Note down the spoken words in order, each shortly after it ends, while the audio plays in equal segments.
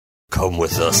Come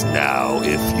with us now,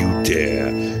 if you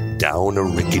dare, down a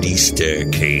rickety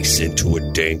staircase into a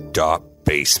dank, dark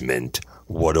basement.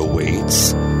 What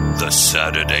awaits? The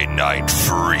Saturday Night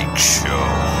Freak Show.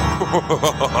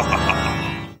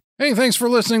 Hey, thanks for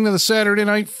listening to the Saturday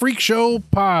Night Freak Show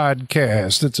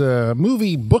podcast. It's a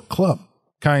movie book club,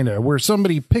 kind of, where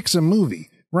somebody picks a movie,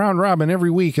 round robin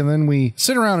every week, and then we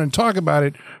sit around and talk about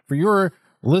it for your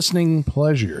listening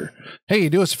pleasure. Hey,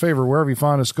 do us a favor, wherever you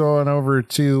found us, go on over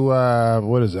to,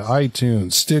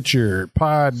 iTunes, Stitcher,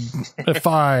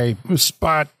 Podify,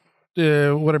 Spot,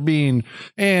 what a bean,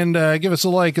 and give us a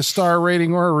like, a star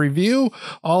rating, or a review.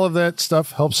 All of that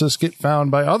stuff helps us get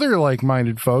found by other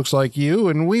like-minded folks like you,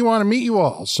 and we want to meet you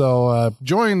all. So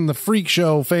join the Freak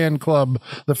Show fan club,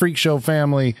 the Freak Show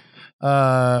family,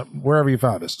 wherever you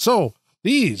found us. So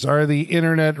these are the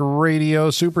internet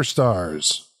radio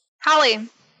superstars. Holly.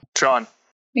 Sean.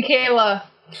 Michaela.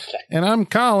 And I'm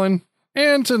Colin.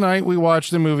 And tonight we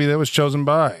watched the movie that was chosen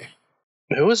by...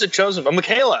 Who was it chosen by?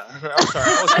 Michaela. I'm sorry.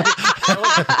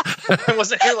 I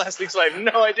wasn't here last week, so I have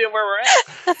no idea where we're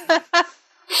at.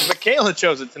 Michaela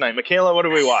chose it tonight. Michaela, what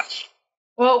did we watch?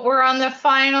 Well, we're on the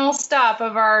final stop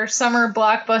of our summer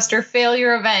blockbuster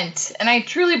failure event, and I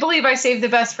truly believe I saved the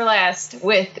best for last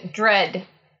with Dredd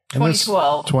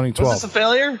 2012. 2012. Was this a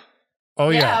failure? Oh,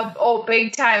 yeah. Oh,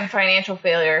 big time financial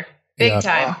failure. Big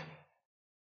time.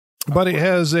 But it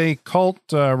has a cult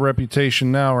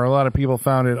reputation now, where a lot of people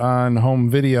found it on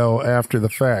home video after the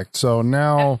fact. So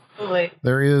now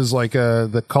there is like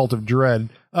the cult of Dredd.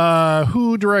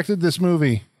 Who directed this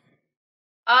movie?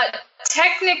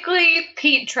 Technically,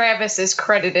 Pete Travis is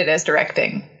credited as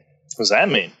directing. What does that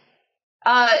mean?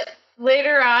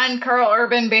 Later on, Karl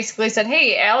Urban basically said,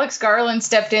 hey, Alex Garland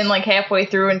stepped in like halfway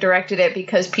through and directed it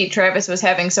because Pete Travis was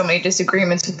having so many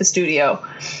disagreements with the studio.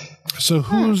 So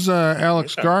who's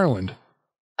Alex Garland?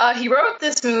 He wrote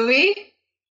this movie,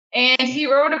 and he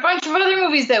wrote a bunch of other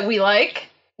movies that we like,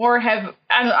 or have,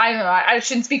 I don't know, I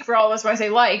shouldn't speak for all of us when I say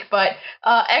like, but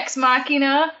Ex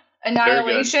Machina,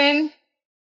 Annihilation.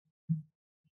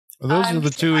 Well, those are the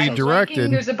two he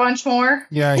directed. There's a bunch more.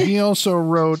 Yeah, he also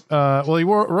wrote, he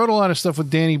wrote a lot of stuff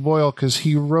with Danny Boyle, because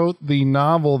he wrote the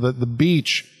novel that The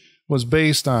Beach was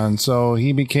based on. So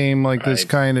he became like this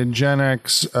kind of Gen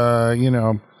X, author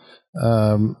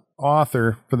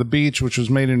for The Beach, which was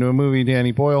made into a movie.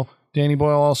 Danny Boyle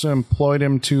also employed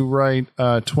him to write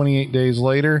 28 Days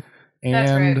Later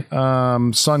and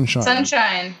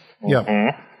Sunshine. Yep.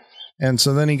 Mm-hmm. And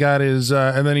so then he got his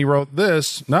and then he wrote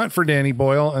this, not for Danny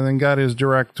Boyle, and then got his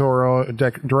directorial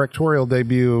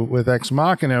debut with Ex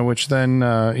Machina, which then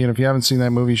if you haven't seen that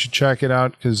movie, you should check it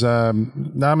out, because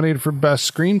nominated for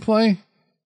Best Screenplay,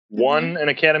 won an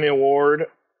Academy Award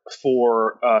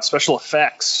for special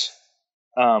effects,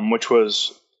 which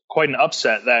was quite an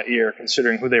upset that year,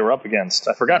 considering who they were up against.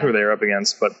 I forgot who they were up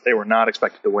against, but they were not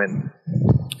expected to win.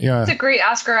 Yeah, it's a great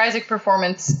Oscar Isaac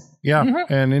performance. Yeah,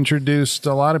 and introduced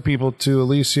a lot of people to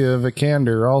Alicia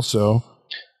Vikander also.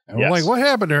 And we're like, what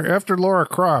happened to her after Laura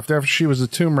Croft, after she was a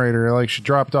Tomb Raider? Like, she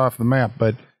dropped off the map,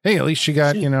 but hey, at least she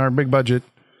got, her big budget.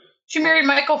 She married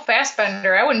Michael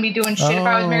Fassbender. I wouldn't be doing shit if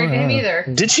I was married to him either.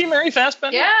 Did she marry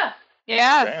Fassbender? Yeah.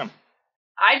 Damn.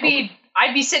 I'd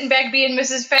be sitting back being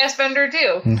Mrs. Fassbender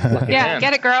too. Yeah,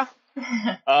 get it, girl.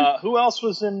 Who else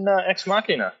was in Ex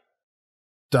Machina?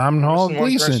 Donald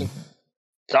Gleason.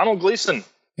 Donald Gleason.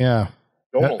 Yeah.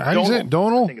 Donald Gleason?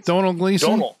 Donald.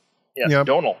 Yes, yep.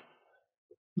 Donald.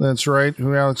 That's right.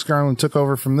 Who Alex Garland took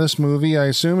over from this movie. I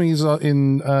assume he's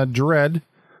in Dredd.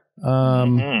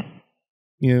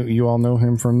 You all know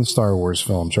him from the Star Wars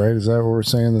films, right? Is that what we're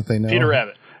saying, that they know? Peter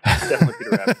Rabbit. Definitely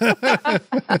Peter Rabbit.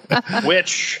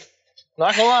 Which,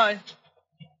 not gonna lie,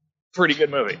 pretty good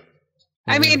movie.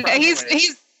 I mean,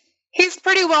 he's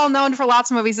pretty well known for lots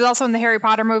of movies. He's also in the Harry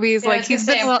Potter movies. Yeah,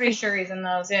 I'm pretty sure he's in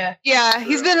those. Yeah. Yeah,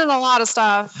 he's been in a lot of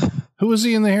stuff. Who was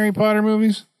he in the Harry Potter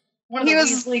movies? He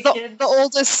was the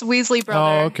oldest Weasley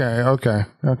brother. Oh, okay.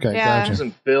 Yeah. Gotcha. It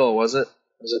wasn't Bill, was it?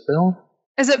 Was it Bill?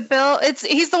 Is it Bill?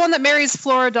 He's the one that marries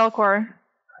Flora Delcourt.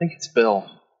 I think it's Bill.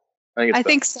 I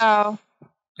think so.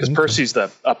 Because Percy's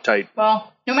the uptight.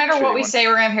 Well, no matter what we say,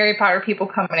 we're going to have Harry Potter people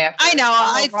coming after us. I know.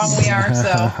 How wrong we are,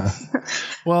 so.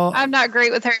 Well, I'm not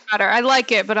great with Harry Potter. I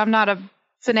like it, but I'm not a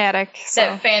fanatic. So.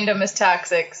 That fandom is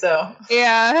toxic, so.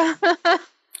 Yeah.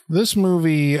 This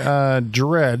movie,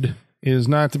 Dredd, is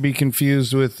not to be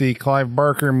confused with the Clive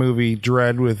Barker movie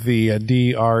Dredd with the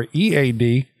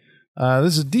D-R-E-A-D.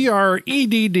 This is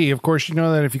D-R-E-D-D. Of course, you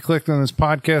know that if you clicked on this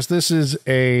podcast. This is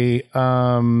a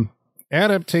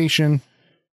adaptation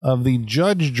of the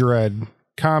Judge Dredd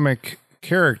comic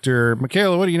character.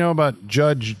 Michaela, what do you know about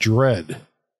Judge Dredd?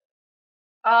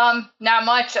 Not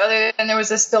much, other than there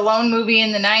was a Stallone movie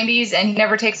in the 90s, and he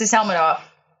never takes his helmet off.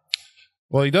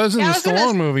 Well, he does in the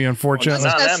Stallone movie, unfortunately.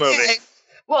 Not that movie.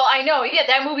 Well, I know. Yeah,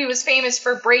 that movie was famous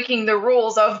for breaking the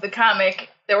rules of the comic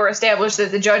that were established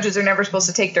that the judges are never supposed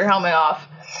to take their helmet off.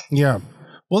 Yeah.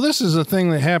 Well, this is a thing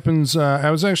that happens. I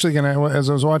was actually going to, as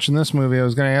I was watching this movie, I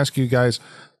was going to ask you guys,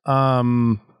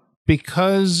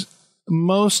 because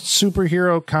most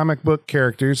superhero comic book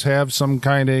characters have some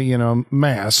kind of,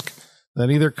 mask that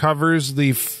either covers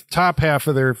the top half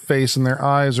of their face and their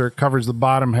eyes, or it covers the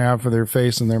bottom half of their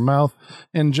face and their mouth.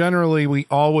 And generally, we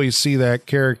always see that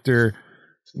character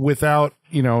without,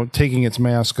 taking its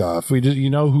mask off. We just,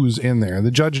 who's in there.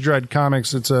 The Judge Dredd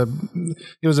comics, it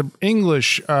was an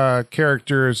English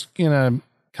character in a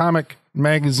comic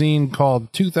magazine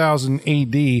called 2000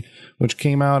 AD, which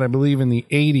came out, I believe, in the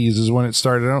 80s is when it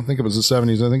started. I don't think it was the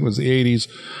 70s. I think it was the 80s.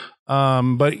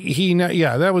 But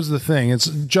that was the thing. It's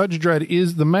Judge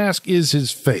Dredd the mask is his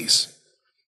face,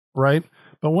 right?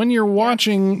 But when you're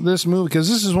watching this movie, because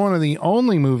this is one of the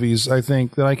only movies I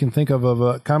think that I can think of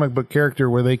a comic book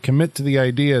character where they commit to the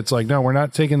idea. It's like, no, we're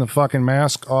not taking the fucking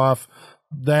mask off.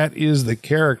 That is the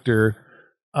character.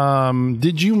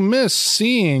 Did you miss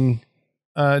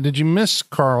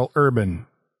Karl Urban?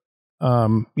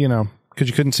 Because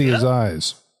you couldn't see his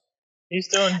eyes. He's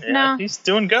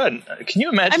doing good. Can you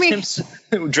imagine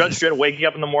him, Judge Dredd, waking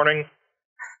up in the morning,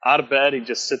 out of bed, he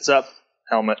just sits up,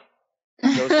 helmet,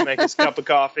 goes to make his cup of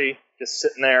coffee, just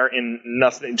sitting there in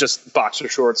nothing, just boxer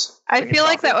shorts. I feel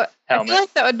like that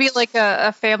would be like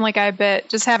a Family Guy bit.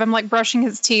 Just have him like brushing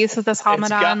his teeth with this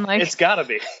helmet on. It's gotta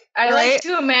be. I like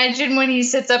to imagine when he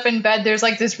sits up in bed, there's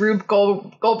like this Rube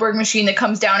Goldberg machine that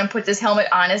comes down and puts his helmet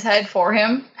on his head for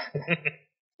him.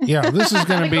 Yeah, this is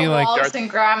going to be like Wallace and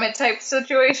Gromit type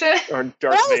situation. Or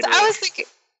Darth Vader. I was thinking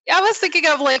of I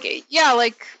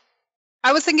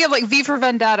was thinking of like V for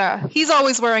Vendetta. He's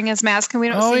always wearing his mask, and we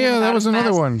don't see him. Oh yeah, that was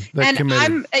another one that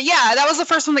committed. That was the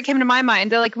first one that came to my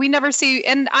mind. Like we never see,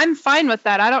 and I'm fine with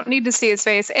that. I don't need to see his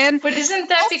face. But isn't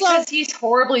that because he's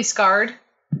horribly scarred?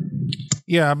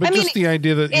 Yeah, but the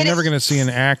idea that you're never going to see an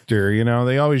actor,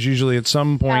 they always usually at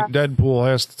some point, Deadpool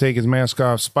has to take his mask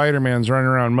off. Spider-Man's running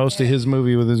around most of his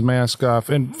movie with his mask off.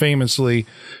 And famously,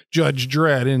 Judge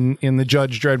Dredd in the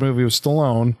Judge Dredd movie with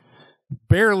Stallone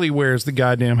barely wears the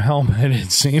goddamn helmet,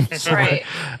 it seems. Right.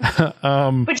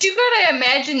 But you got to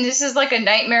imagine this is like a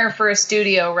nightmare for a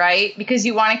studio, right? Because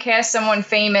you want to cast someone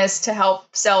famous to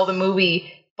help sell the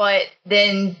movie, but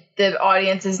then the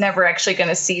audience is never actually going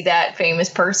to see that famous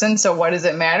person, so what does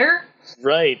it matter?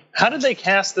 Right. How did they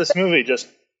cast this movie?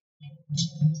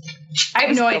 I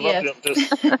have no idea.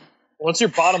 What's your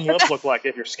bottom lip look like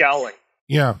if you're scowling?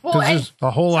 Yeah, because there's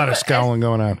a whole lot of scowling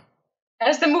going on.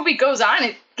 As the movie goes on,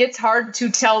 it gets hard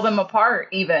to tell them apart,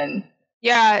 even.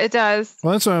 Yeah, it does.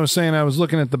 Well, that's what I was saying. I was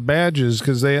looking at the badges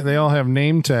because they all have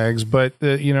name tags, but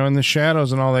in the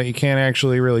shadows and all that, you can't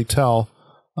actually really tell.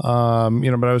 But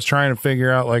I was trying to figure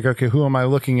out, like, okay, who am I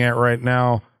looking at right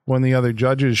now when the other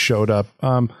judges showed up?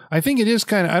 I think it is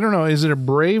kind of, I don't know, is it a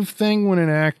brave thing when an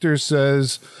actor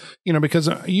says, because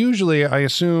usually I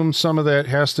assume some of that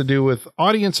has to do with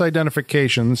audience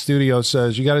identification. The studio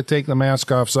says you got to take the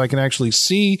mask off so I can actually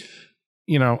see,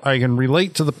 I can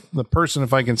relate to the person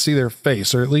if I can see their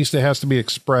face, or at least it has to be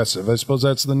expressive. I suppose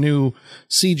that's the new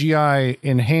CGI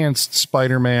enhanced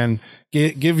Spider-Man.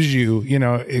 It gives you,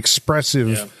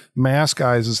 expressive mask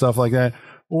eyes and stuff like that.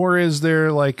 Or is there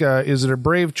is it a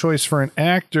brave choice for an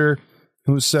actor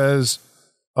who says,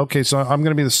 okay, so I'm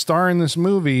going to be the star in this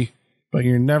movie, but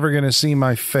you're never going to see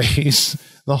my face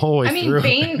the whole way through.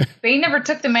 Bane never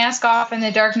took the mask off in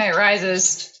The Dark Knight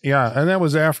Rises. Yeah, and that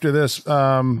was after this.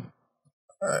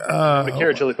 We care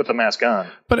until he put the mask on.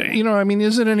 But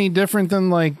is it any different than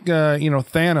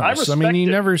Thanos?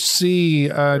 You never see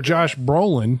Josh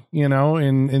Brolin,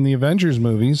 in the Avengers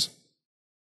movies.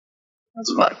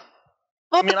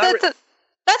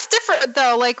 That's different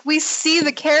though. Like we see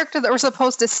the character that we're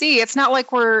supposed to see. It's not like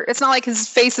his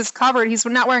face is covered. He's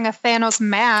not wearing a Thanos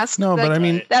mask. No,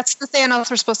 but that's the Thanos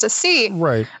we're supposed to see.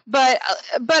 Right. But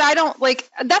I don't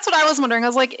that's what I was wondering. I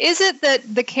was like, is it that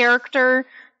the character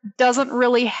doesn't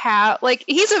really have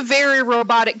he's a very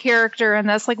robotic character in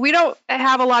this. Like we don't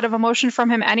have a lot of emotion from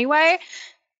him anyway.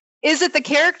 Is it the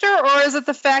character or is it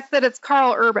the fact that it's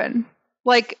Karl Urban?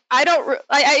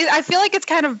 I feel like it's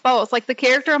kind of both. Like the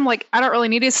character, I'm like, I don't really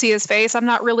need to see his face. I'm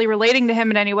not really relating to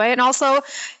him in any way. And also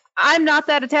I'm not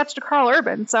that attached to Karl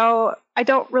Urban, so I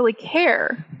don't really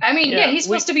care. He's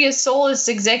supposed to be a soulless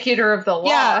executor of the law.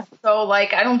 Yeah. So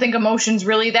I don't think emotion's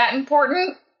really that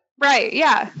important. Right.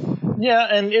 Yeah. Yeah,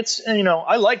 and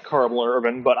I like Karl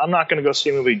Urban, but I'm not going to go see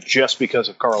a movie just because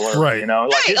of Karl Urban. Right. You know,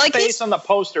 like his like face on the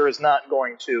poster is not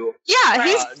going to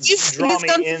draw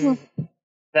me in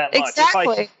that much.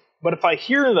 Exactly. But if I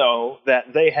hear though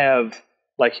that they have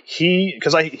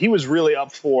because he was really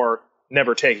up for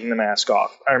never taking the mask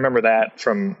off. I remember that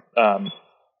from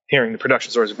hearing the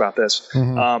production stories about this.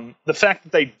 Mm-hmm. The fact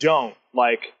that they don't,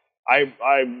 I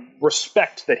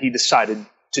respect that he decided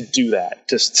to do that,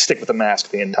 to stick with the mask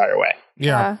the entire way.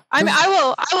 Yeah. I mean,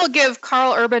 I will give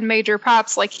Karl Urban major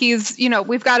props. Like, he's,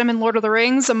 we've got him in Lord of the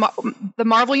Rings, the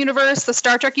Marvel universe, the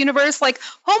Star Trek universe. Like,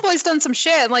 Homeboy's done some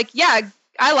shit. Like, yeah,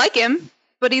 I like him,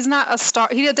 but he's not a star.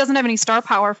 He doesn't have any star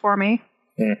power for me.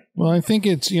 Well, I think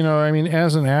it's,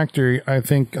 as an actor, I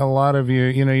think a lot of you,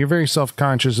 you're very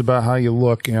self-conscious about how you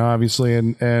look, obviously.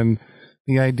 And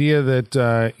the idea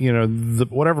that,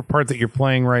 whatever part that you're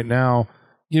playing right now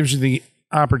gives you the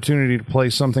opportunity to play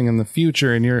something in the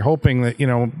future. And you're hoping that,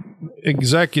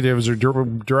 executives or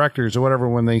directors or whatever,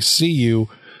 when they see you,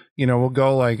 will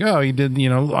go like, oh, he did,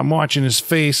 I'm watching his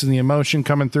face and the emotion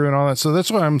coming through and all that. So that's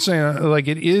what I'm saying. Like,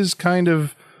 it is kind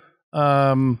of,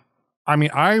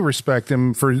 I respect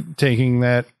him for taking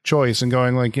that choice and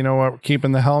going like, you know what, we're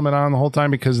keeping the helmet on the whole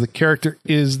time because the character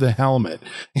is the helmet,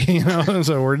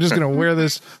 so we're just going to wear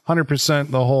this 100%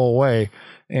 the whole way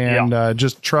and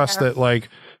just trust that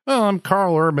I'm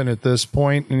Karl Urban at this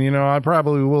point. And, I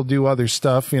probably will do other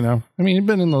stuff, he's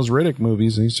been in those Riddick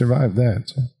movies and he survived that.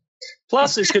 So.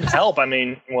 Plus it could help.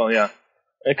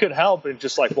 It could help. It's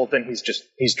just then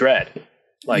he's Dredd.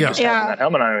 Just having that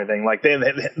helmet on and everything. Like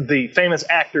the famous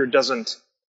actor doesn't.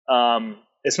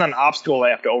 It's not an obstacle they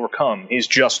have to overcome. He's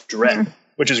just Dredd,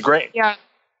 which is great. Yeah.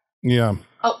 Yeah.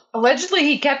 Allegedly,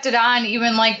 he kept it on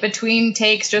even between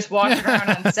takes, just walking around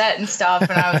on set and stuff.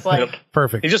 And I was like,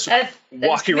 perfect. He's just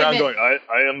walking around going,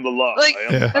 "I am the law.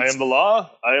 I am the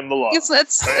law. I am the law." It's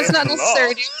not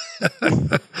necessary.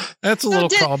 That's a little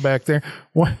callback there.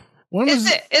 What? Is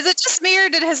it just me, or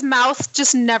did his mouth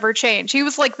just never change? He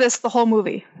was like this the whole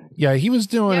movie. Yeah, he was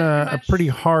doing a pretty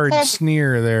hard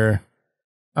sneer there.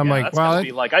 I'm like, wow.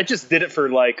 I just did it for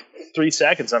 3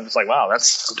 seconds. I'm just like, wow, I'm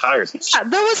tired. Yeah,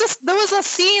 there was a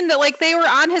scene that they were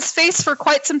on his face for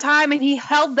quite some time, and he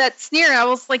held that sneer. And I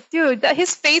was like, dude,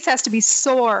 his face has to be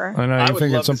sore. I know. You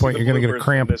think at some point you're going to get a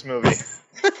cramp. This movie.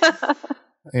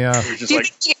 Yeah. Do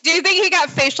you think he got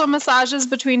facial massages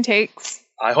between takes?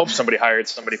 I hope somebody hired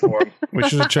somebody for him. We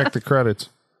should have checked the credits.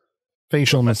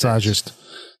 Facial massagist.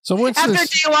 So what's after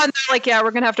this? Day one, they're like, yeah, we're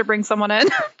going to have to bring someone in.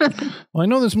 Well, I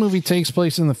know this movie takes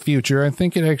place in the future. I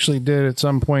think it actually did at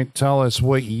some point tell us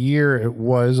what year it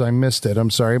was. I missed it. I'm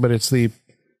sorry, but it's the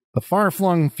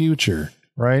far-flung future,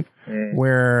 right?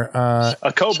 Where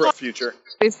a Cobra future.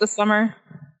 This summer.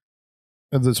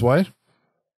 This what?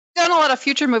 Done a lot of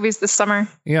future movies this summer.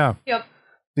 Yeah. Yep.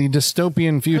 The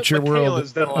dystopian future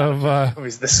world of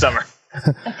movies this summer.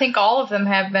 I think all of them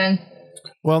have been.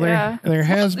 Well, there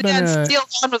has been Steel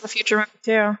Dawn was a future movie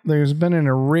too. There's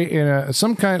been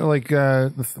some kind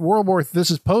of World War. This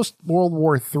is post World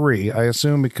War III, I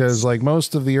assume, because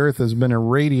most of the Earth has been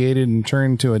irradiated and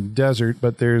turned to a desert.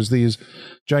 But there's these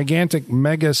gigantic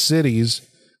mega cities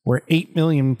where 8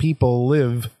 million people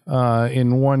live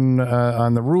in one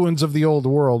on the ruins of the old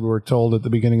world. We're told at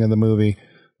the beginning of the movie.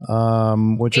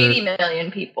 Which 80 million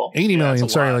people. 80 million,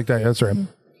 sorry, like that. That's right.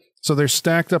 So they're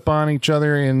stacked up on each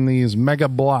other in these mega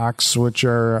blocks, which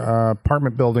are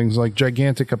apartment buildings,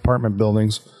 gigantic apartment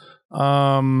buildings.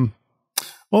 Well,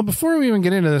 before we even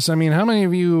get into this, how many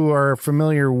of you are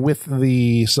familiar with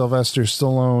the Sylvester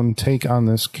Stallone take on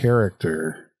this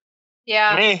character?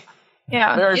 Yeah. Me.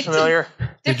 Yeah. Very familiar.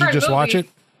 Did you just watch it?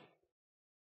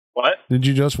 What? Did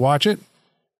you just watch it?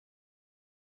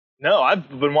 No, I've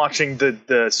been watching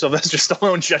the Sylvester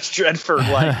Stallone Judge Dredd for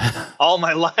all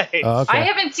my life. Oh, okay. I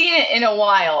haven't seen it in a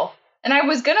while. And I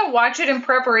was going to watch it in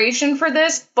preparation for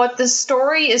this, but the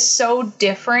story is so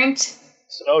different.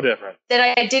 So different.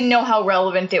 That I didn't know how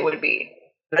relevant it would be.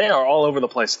 They are all over the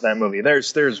place in that movie.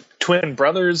 There's twin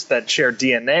brothers that share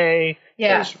DNA.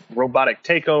 Yeah. There's robotic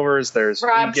takeovers. There's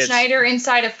Rob Schneider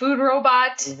inside a food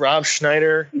robot. Rob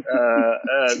Schneider.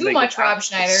 Too much Rob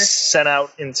Schneider. Sent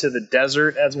out into the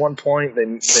desert at one point. They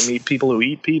meet people who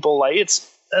eat people.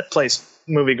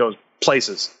 Movie goes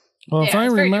places. Well, if I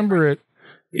remember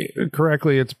it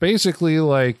correctly, it's basically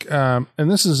and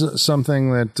this is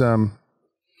something that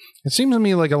it seems to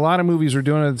me like a lot of movies were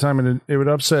doing at the time, and it would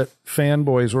upset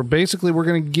fanboys, where basically we're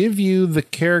going to give you the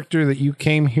character that you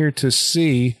came here to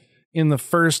see in the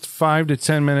first 5 to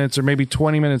 10 minutes or maybe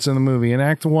 20 minutes in the movie. In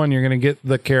Act 1, you're going to get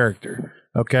the character,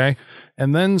 okay?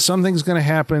 and then something's going to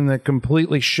happen that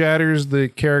completely shatters the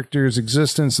character's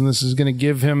existence, and this is going to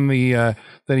give him the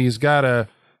that he's got to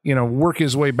work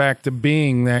his way back to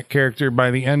being that character by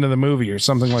the end of the movie or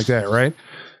something like that, right?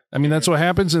 I mean, that's what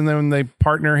happens, and then they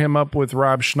partner him up with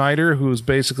Rob Schneider, who's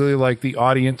basically like the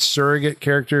audience surrogate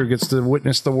character who gets to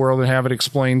witness the world and have it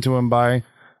explained to him by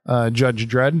Judge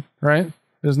Dredd, right?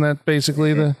 Isn't that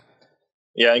basically the...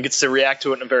 Yeah, and gets to react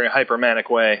to it in a very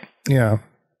hypermanic way. Yeah.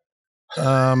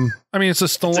 I mean, it's a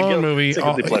Stallone movie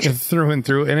through and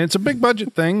through, and it's a big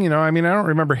budget thing. I mean, I don't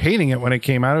remember hating it when it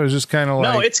came out. It was just kind of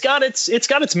like... No, it's got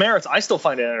its merits. I still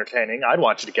find it entertaining. I'd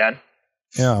watch it again.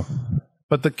 Yeah.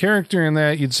 But the character in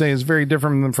that, you'd say, is very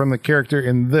different from the character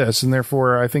in this, and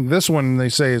therefore, I think this one, they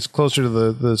say, is closer to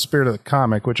the spirit of the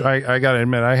comic, which I got to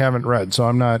admit, I haven't read, so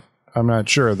I'm not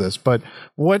sure of this. But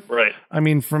what... Right. I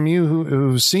mean, from you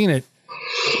who've seen it,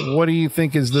 what do you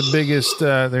think is the biggest...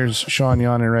 there's Sean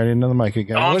yawning right into the mic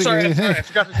again. Oh, I'm sorry. I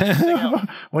forgot to take the out.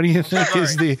 What do you think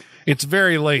is the... It's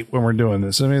very late when we're doing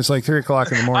this. I mean, it's like 3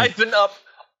 o'clock in the morning. I've been up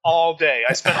all day.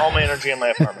 I spent all my energy in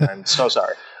my apartment. I'm so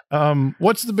sorry.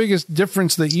 What's the biggest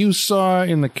difference that you saw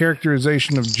in the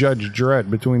characterization of Judge Dredd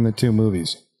between the two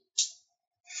movies?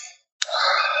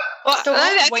 Well,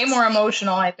 Stallone's way more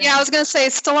emotional, I think. Yeah, I was going to say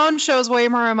Stallone shows way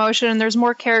more emotion, and there's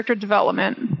more character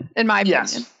development, in my opinion.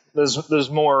 Yes, there's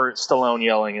more Stallone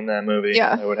yelling in that movie.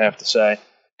 Yeah. I would have to say.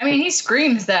 I mean, he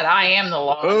screams that I am the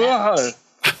law.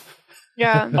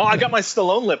 Yeah. Oh, I got my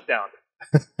Stallone lip down.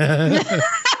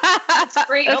 That's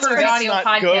great for the audio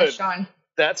podcast, Sean.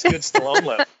 That's good Stallone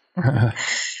lip.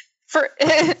 For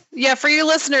you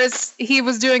listeners, he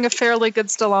was doing a fairly good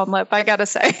Stallone lip, I gotta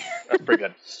say. That's pretty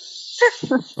good.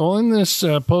 Well, in this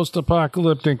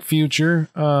post-apocalyptic future,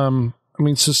 I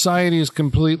mean, society is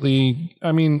completely...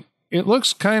 I mean, it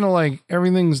looks kind of like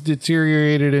everything's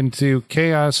deteriorated into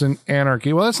chaos and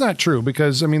anarchy. Well, that's not true,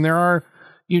 because, I mean, there are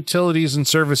utilities and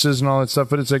services and all that stuff,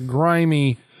 but it's a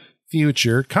grimy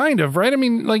future, kind of, right? I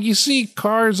mean, like, you see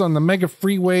cars on the mega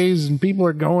freeways and people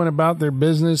are going about their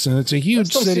business, and it's a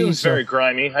huge city. It's very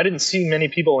grimy. I didn't see many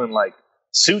people in like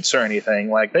suits or anything.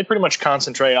 Like, they pretty much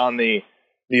concentrate on the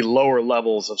lower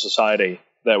levels of society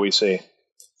that we see.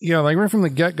 Yeah, like right from the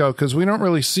get-go, because we don't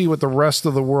really see what the rest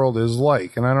of the world is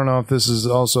like. And I don't know if this is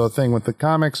also a thing with the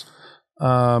comics,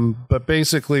 but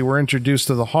basically we're introduced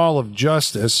to the Hall of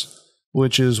Justice,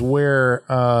 which is where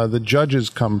the judges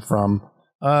come from.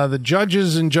 The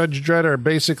judges in Judge Dredd are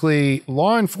basically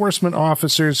law enforcement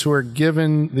officers who are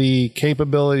given the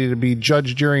capability to be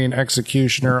judge, jury, and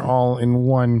executioner all in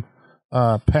one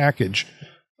package.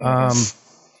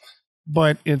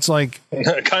 But it's like...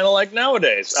 kind of like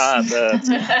nowadays. Yeah,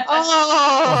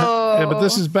 but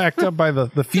this is backed up by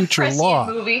the future law.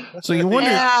 Movie. So you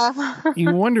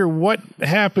wonder what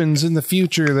happens in the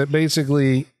future that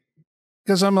basically...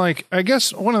 Because I'm like, I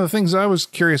guess one of the things I was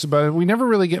curious about, we never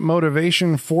really get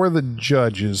motivation for the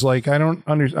judges. Like, I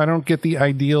don't get the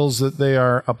ideals that they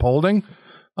are upholding,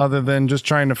 other than just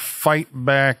trying to fight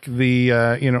back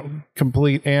the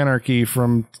complete anarchy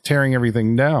from tearing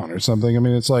everything down or something. I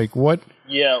mean, it's like, what?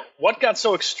 Yeah, what got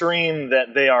so extreme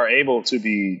that they are able to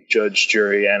be judge,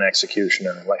 jury, and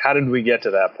executioner? Like, how did we get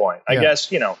to that point? I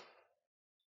guess,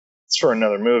 it's for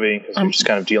another movie, because we're just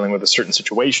kind of dealing with a certain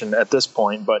situation at this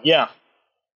point, but yeah.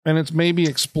 And it's maybe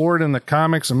explored in the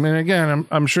comics. I mean, again,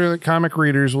 I'm sure that comic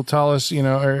readers will tell us,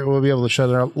 or we'll be able to shed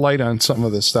a light on some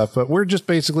of this stuff. But we're just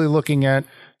basically looking at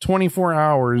 24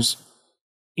 hours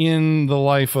in the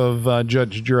life of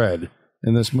Judge Dredd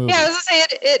in this movie. Yeah, I was going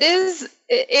to say,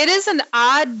 it is an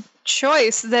odd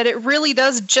choice that it really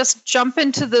does just jump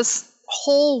into this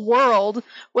whole world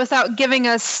without giving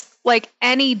us like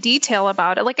any detail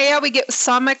about it. Like, yeah, we get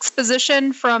some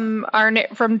exposition from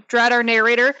Dredd, our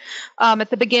narrator, at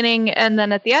the beginning and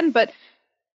then at the end, but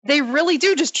they really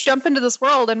do just jump into this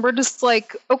world, and we're just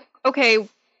like, okay,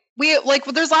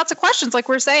 there's lots of questions, like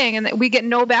we're saying, and we get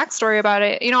no backstory about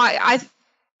it.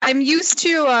 I'm used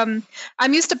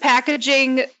to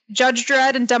packaging Judge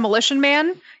Dredd and Demolition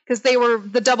Man, because they were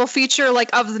the double feature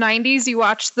like of the 90s. You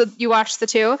watched the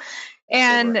two,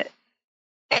 and.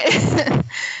 Sure.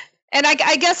 And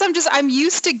I guess I'm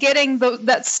used to getting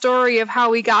that story of how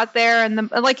we got there,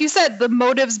 and like you said, the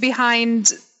motives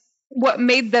behind what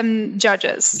made them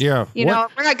judges. Yeah, we're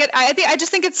not good. I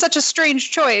just think it's such a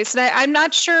strange choice, and I'm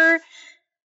not sure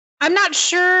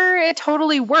it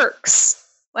totally works.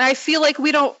 I feel like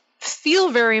we don't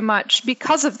feel very much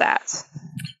because of that.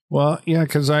 Well, yeah,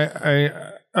 because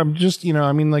I'm just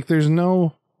I mean, like, there's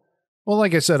no. Well,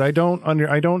 like I said, I don't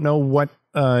know what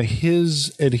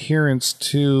his adherence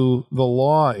to the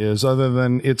law is, other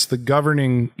than it's the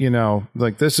governing,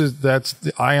 like,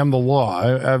 I am the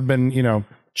law. I've been,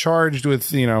 charged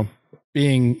with,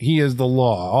 being, he is the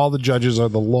law. All the judges are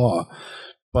the law.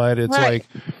 But it's Right. like,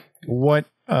 what's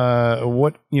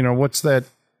that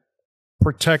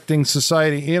protecting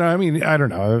society? I mean, I don't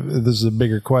know. This is a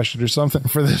bigger question or something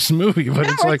for this movie, but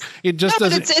it's like, it just No,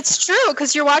 but doesn't. it's true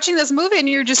because you're watching this movie and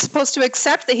you're just supposed to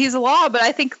accept that he's a law. But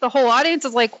I think the whole audience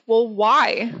is like, well,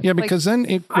 why? Yeah, because then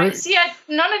it.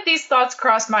 None of these thoughts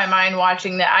crossed my mind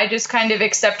watching that. I just kind of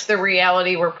accept the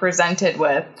reality we're presented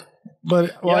with.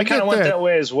 But well, I I kind get of went that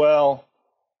way as well.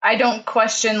 I don't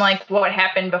question like what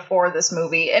happened before this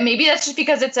movie. And maybe that's just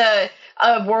because it's a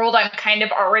world I'm kind of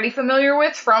already familiar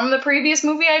with from the previous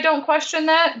movie. I don't question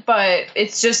that, but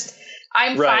it's just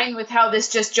I'm fine with how this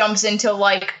just jumps into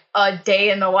like a day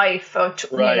in the life of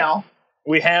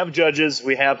We have judges,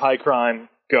 we have high crime.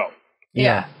 Go.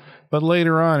 Yeah. But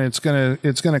later on, it's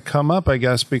gonna come up, I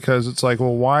guess, because it's like,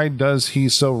 well, why does he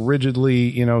so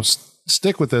rigidly,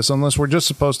 stick with this? Unless we're just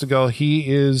supposed to go,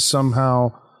 he is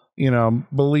somehow,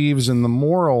 believes in the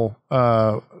moral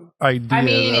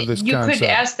idea of this you concept. could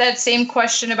ask that same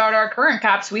question about our current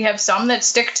cops. We have some that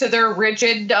stick to their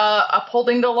rigid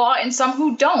upholding the law, and some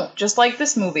who don't, just like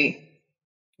this movie.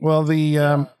 Well,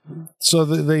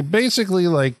 they basically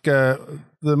like the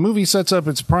movie sets up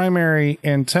its primary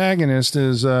antagonist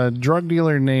is a drug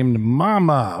dealer named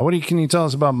Mama. Can you tell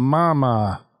us about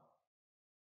Mama?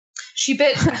 She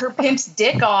bit her pimp's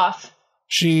dick off.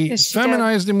 She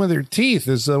feminized him with her teeth,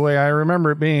 is the way I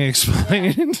remember it being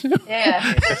explained.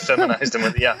 Yeah. Feminized him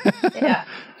with, Yeah.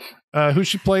 Who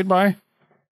she played by?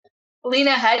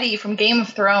 Lena Headey from Game of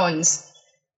Thrones.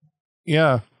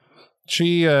 Yeah.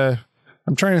 She,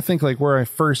 I'm trying to think like where I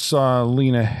first saw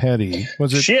Lena Headey.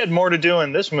 Was it? She had more to do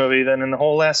in this movie than in the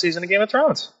whole last season of Game of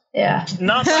Thrones. Yeah.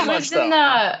 Not so much,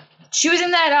 though. She was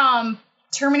in that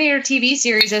Terminator TV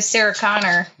series as Sarah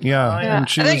Connor. Yeah, and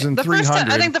she was in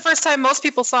 300. I think the first time most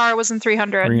people saw her was in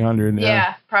 300. 300,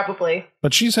 yeah, probably.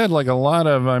 But she's had like a lot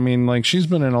of, she's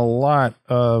been in a lot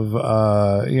of,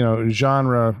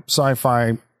 genre,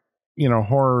 sci-fi,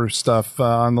 horror stuff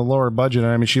on the lower budget.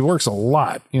 I mean, she works a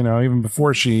lot, even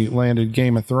before she landed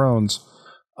Game of Thrones.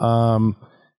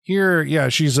 Here, yeah,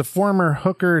 she's a former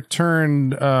hooker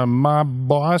turned mob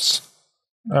boss.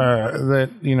 That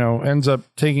ends up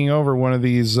taking over one of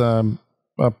these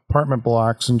apartment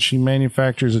blocks, and she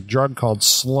manufactures a drug called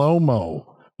Slow-Mo.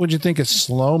 What'd you think of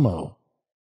Slow-Mo?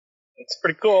 It's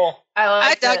pretty cool.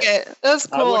 I dug it. It was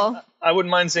cool. I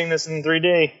wouldn't mind seeing this in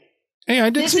 3D. Hey,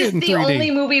 I did see it in 3D. This is the only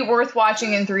movie worth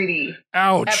watching in 3D.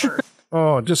 Ouch. Ever.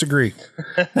 Oh, disagree.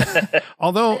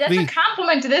 Although that's a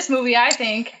compliment to this movie, I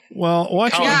think. Well,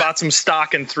 Colin bought some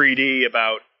stock in 3D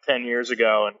about 10 years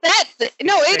ago, and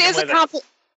it is a compliment.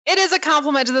 It is a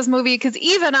compliment to this movie because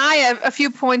even I have a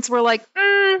few points where like,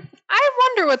 I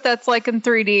wonder what that's like in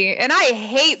 3D, and I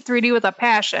hate 3D with a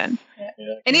passion.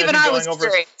 Yeah. And even I was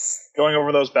curious. Going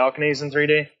over those balconies in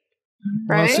 3D.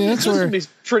 Right? Well, see, that's where be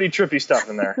pretty trippy stuff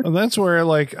in there. Well, that's where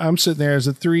like I'm sitting there as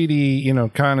a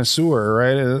 3D, connoisseur,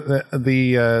 right?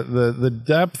 The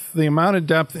depth, the amount of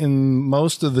depth in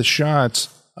most of the shots,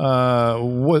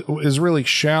 what is really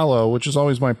shallow, which is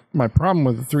always my problem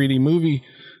with a 3D movie.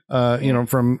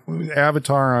 From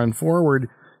Avatar on forward,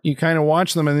 you kind of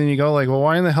watch them and then you go like, well,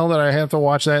 why in the hell did I have to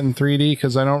watch that in 3D?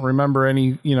 Because I don't remember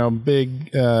any,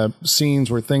 big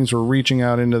scenes where things were reaching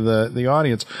out into the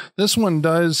audience. This one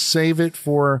does save it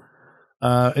for,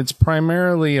 it's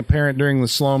primarily apparent during the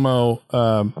slow-mo,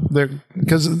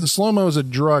 because the slow-mo is a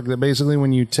drug that basically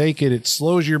when you take it, it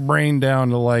slows your brain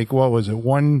down to like, what was it?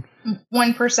 1%.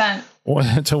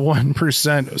 To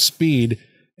 1% speed.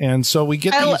 And so we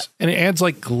get these, and it adds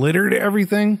like glitter to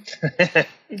everything.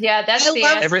 Yeah, that's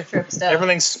the trip stuff.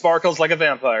 Everything sparkles like a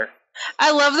vampire.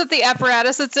 I love that the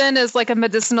apparatus it's in is like a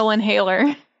medicinal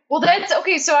inhaler. Well, that's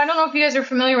okay. So I don't know if you guys are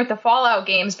familiar with the Fallout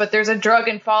games, but there's a drug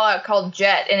in Fallout called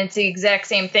Jet, and it's the exact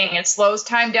same thing. It slows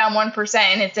time down 1%,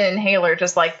 and it's an inhaler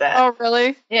just like that. Oh,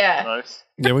 really? Yeah. Nice.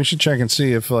 Yeah, we should check and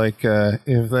see if if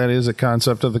that is a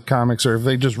concept of the comics or if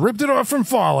they just ripped it off from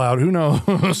Fallout. Who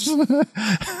knows?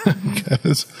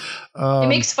 It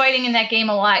makes fighting in that game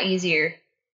a lot easier.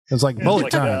 It's like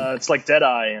bullet time. It's like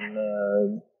Deadeye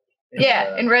and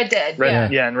in Red Dead.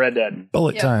 In Red Dead.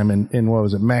 Bullet time in what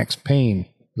was it? Max Payne.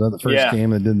 Was that the first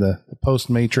game that did the post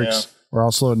Matrix? Yeah. We're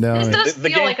all slowed down.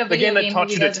 The game that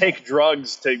taught you to take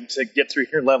drugs to get through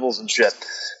your levels and shit.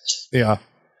 Yeah.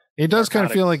 It does kind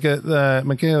of feel like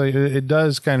Michaela. It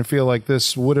does kind of feel like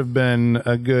this would have been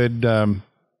a good.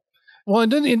 Well, it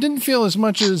didn't feel as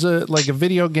much as like a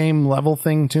video game level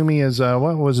thing to me as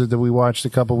what was it that we watched a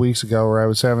couple weeks ago where I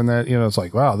was having that, it's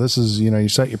like, wow, this is, you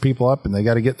set your people up and they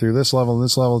got to get through this level and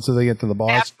this level until they get to the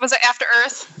boss. Was it After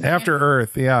Earth? After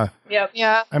Earth, yeah. Yep.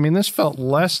 Yeah. I mean, this felt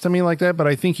less to me like that, but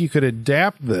I think you could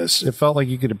adapt this. It felt like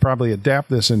you could probably adapt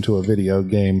this into a video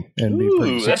game and be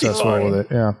pretty successful with it.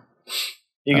 Yeah.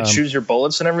 You can choose your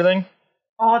bullets and everything.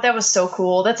 Oh, that was so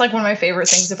cool. That's like one of my favorite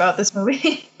things about this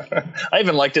movie. I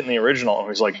even liked it in the original. It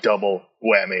was like double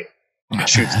whammy.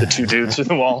 Shoots the two dudes through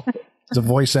the wall. It's a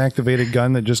voice-activated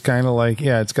gun that just kind of like,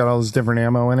 it's got all this different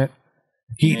ammo in it.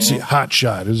 Hot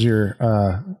Shot is your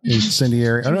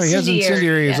incendiary. Oh, no, he has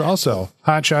incendiaries also.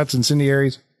 Hot Shots,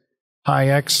 incendiaries, high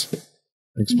X,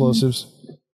 explosives.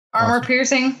 Armor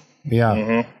piercing. Yeah.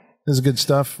 Mm-hmm. This is good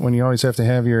stuff when you always have to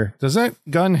have your... Does that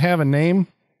gun have a name?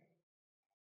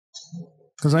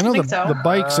 Because I know the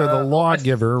bikes are the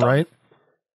lawgiver, right?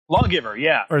 Lawgiver,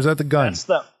 yeah. Or is that the gun?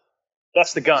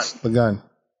 That's the gun. The gun.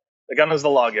 The gun is the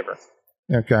lawgiver.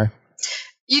 Okay.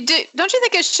 Don't you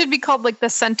think it should be called like the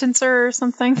sentencer or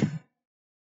something?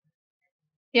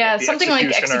 Yeah, The something like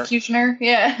executioner.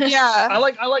 Yeah. Yeah. I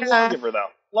like lawgiver though.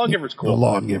 Lawgiver's cool. The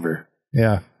lawgiver.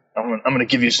 Yeah. I'm gonna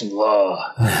give you some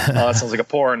law. Oh, that sounds like a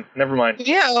porn. Never mind.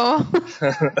 Yeah.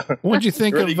 What'd you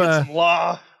think Ready of to get some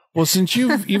law? Well, since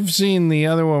you've seen the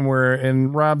other one where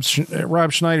in Rob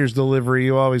Schneider's delivery,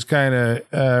 you always kind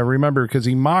of remember because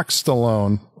he mocks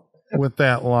Stallone with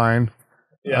that line.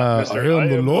 Yeah, I am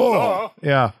the law.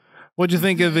 Yeah. What'd you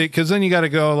think of it? Because then you got to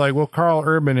go like, well, Karl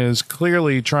Urban is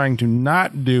clearly trying to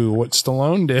not do what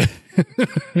Stallone did.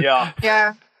 Yeah.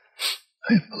 Yeah.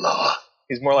 I am the law.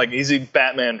 He's a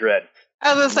Batman Dredd. I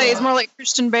was going to say, it's more like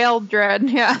Christian Bale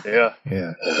Dredd. Yeah. Yeah.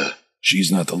 Yeah.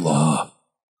 She's not the law.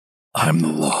 I'm the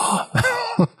law.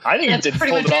 I think it did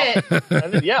pretty pull much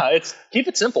it off. Keep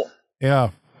it simple.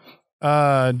 Yeah.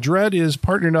 Dredd is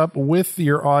partnered up with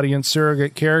your audience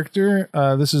surrogate character.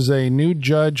 This is a new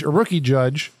judge, a rookie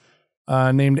judge,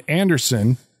 named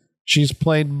Anderson. She's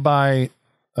played by,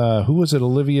 who was it?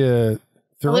 Olivia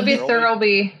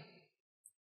Thirlby.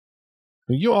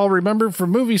 You all remember from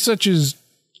movies such as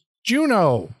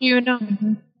Juno.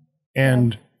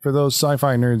 And for those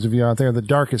sci-fi nerds of you out there, The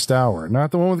Darkest Hour.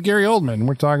 Not the one with Gary Oldman.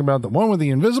 We're talking about the one with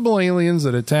the invisible aliens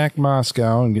that attack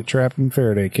Moscow and get trapped in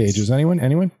Faraday cages.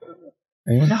 Anyone?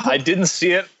 No. I didn't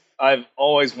see it. I've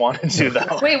always wanted to,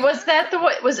 though. Wait,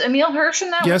 was Emil Hirsch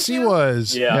in that one? Yes, he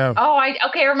was. Yeah. Oh, I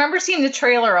remember seeing the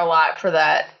trailer a lot for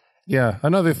that. Yeah,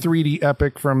 another 3D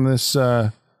epic from this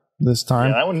time.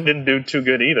 Yeah, that one didn't do too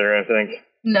good either, I think.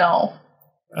 No.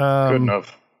 Good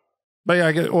enough. But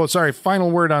yeah, final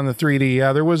word on the 3D.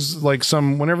 Yeah, there was like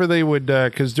whenever they would,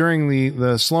 because during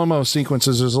the slow-mo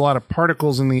sequences, there's a lot of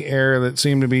particles in the air that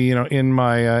seem to be, in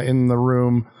the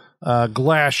room,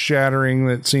 glass shattering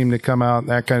that seemed to come out,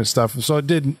 that kind of stuff. So it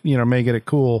did, make it a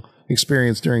cool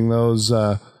experience during those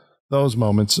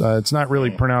moments. It's not really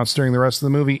pronounced during the rest of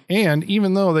the movie. And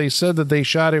even though they said that they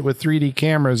shot it with 3D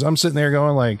cameras, I'm sitting there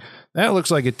going like, that looks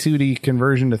like a 2D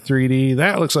conversion to 3D.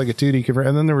 That looks like a 2D conversion.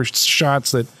 And then there were shots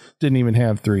that didn't even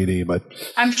have 3D, but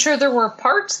I'm sure there were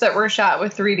parts that were shot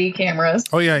with 3D cameras.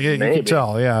 Oh yeah, you could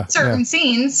tell, yeah. Certain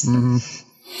scenes.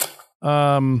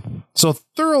 Mm-hmm. So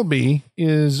Thirlby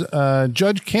is a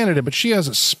judge candidate, but she has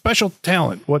a special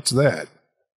talent. What's that?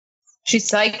 She's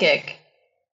psychic.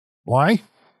 Why?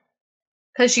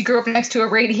 Because she grew up next to a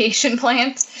radiation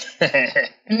plant. A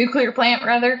nuclear plant,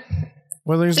 rather.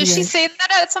 Well, Did she say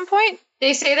that at some point?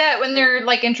 They say that when they're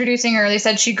like introducing her. They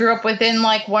said she grew up within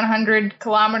like 100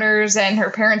 kilometers and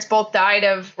her parents both died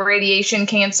of radiation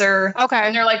cancer. Okay.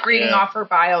 And they're like reading off her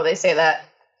bio. They say that.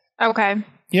 Okay.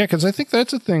 Yeah, because I think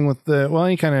that's a thing with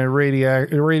any kind of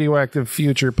radioactive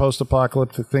future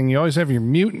post-apocalyptic thing. You always have your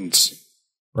mutants,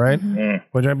 right? Mm-hmm.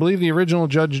 Which I believe the original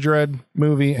Judge Dredd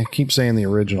movie, I keep saying the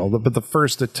original, but the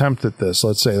first attempt at this,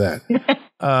 let's say that,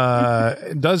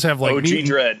 it does have like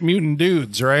mutant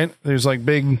dudes, right? There's like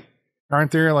big,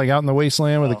 aren't there, like out in the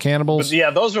wasteland with the cannibals? But yeah,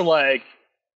 those are like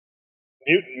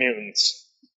mutants.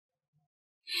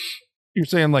 You're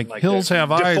saying like Hills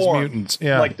Have Eyes mutants.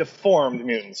 Yeah. Like deformed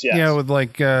mutants, yes. Yeah, with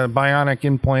like bionic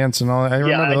implants and all that. I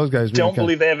remember those guys. I don't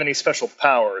believe they have any special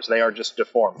powers. They are just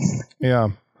deformed. Yeah.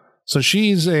 So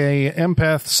she's a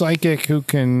empath psychic who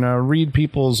can read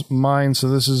people's minds. So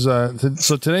this is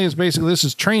so today is basically, this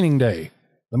is Training Day,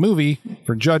 the movie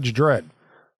for Judge Dredd.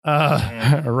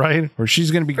 Right? Where she's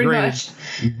going to be graded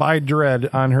by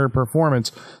Dredd on her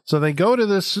performance. So they go to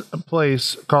this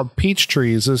place called Peach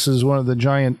Trees. This is one of the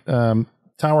giant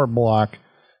tower block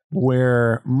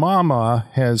where Mama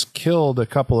has killed a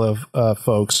couple of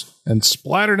folks and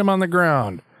splattered them on the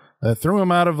ground. threw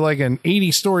him out of like an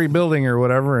 80-story building or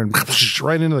whatever and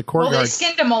right into the courtyard. Well, they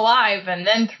skinned them alive and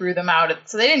then threw them out.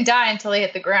 So they didn't die until they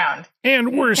hit the ground.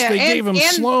 And worse, they gave him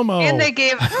slow-mo. And they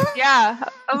gave,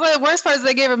 the worst part is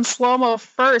they gave him slow-mo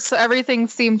first, so everything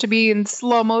seemed to be in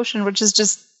slow motion, which is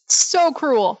just so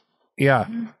cruel. Yeah.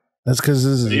 That's because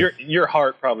this is... Your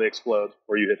heart probably explodes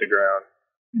before you hit the ground.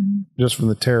 Just from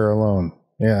the terror alone.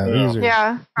 Yeah, these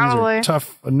are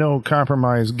tough, no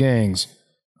compromise gangs.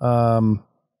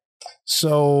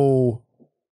 So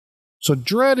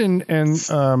Dredd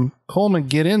and Coleman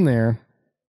get in there,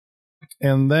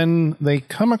 and then they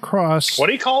come across... What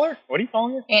do you call her? What are you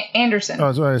calling her? Anderson. Oh,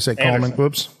 that's what I say, Coleman. Anderson.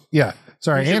 Whoops. Yeah,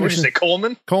 sorry, Anderson. What did you say,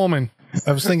 Coleman? Coleman.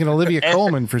 I was thinking Olivia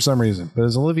Colman for some reason, but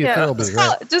it's Olivia Thirlby,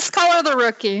 right? Just call her the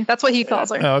Rookie. That's what he calls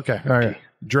her. Oh, okay. All right.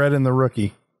 Dredd and the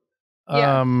Rookie.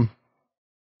 Yeah.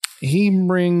 He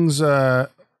brings... they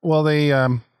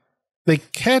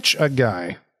catch a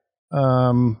guy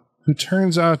who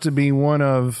turns out to be one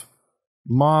of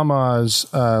Mama's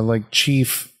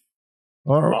chief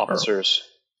officers,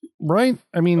 right?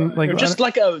 I mean, just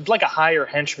like a higher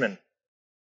henchman.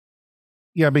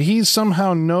 Yeah, but he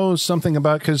somehow knows something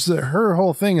about, because her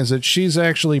whole thing is that she's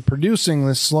actually producing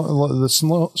this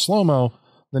slow-mo,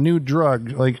 the new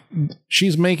drug. Like,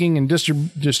 she's making and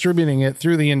distributing it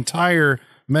through the entire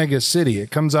mega city. It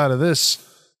comes out of this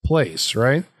place,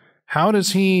 right? How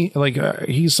does he,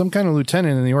 he's some kind of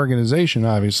lieutenant in the organization,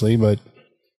 obviously, but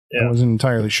I wasn't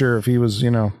entirely sure if he was,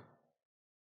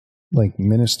 like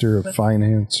Minister of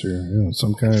Finance or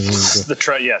some kind of...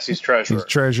 Yes, he's treasurer. He's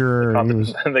treasurer.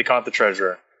 They caught the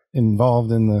treasurer. Involved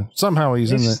in the... Somehow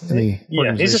he's in the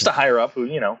yeah, he's just a higher up who,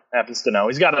 happens to know.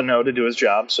 He's got to know to do his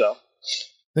job, so...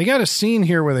 They got a scene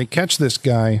here where they catch this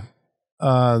guy.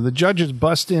 The judges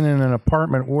bust in an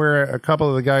apartment where a couple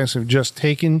of the guys have just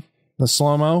taken the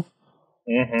slow-mo.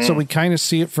 Mm-hmm. So we kind of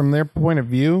see it from their point of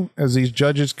view as these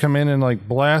judges come in and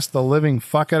blast the living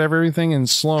fuck out of everything in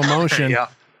slow motion. Yeah.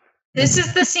 This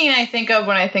is the scene I think of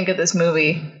when I think of this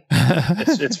movie.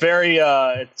 It's very,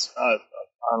 I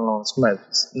don't know,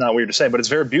 it's not weird to say, but it's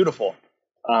very beautiful.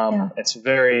 It's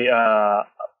very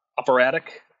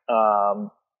operatic.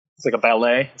 It's like a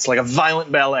ballet. It's like a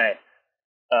violent ballet.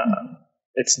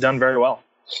 It's done very well.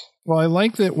 Well, I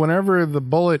like that whenever the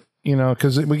bullet,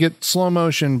 because we get slow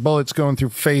motion bullets going through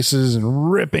faces and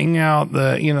ripping out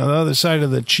the other side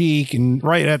of the cheek and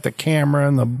right at the camera,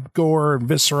 and the gore and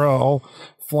viscera all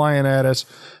flying at us.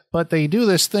 But they do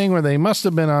this thing where they must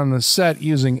have been on the set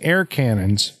using air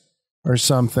cannons or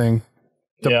something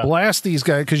to blast these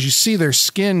guys, because you see their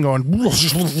skin going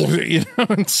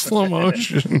in slow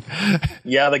motion.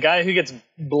 Yeah, the guy who gets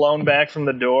blown back from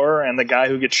the door and the guy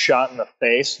who gets shot in the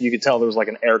face, you could tell there was like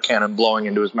an air cannon blowing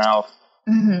into his mouth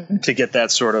to get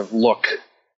that sort of look.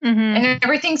 Mm-hmm. And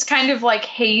everything's kind of like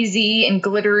hazy and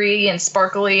glittery and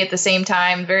sparkly at the same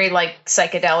time. Very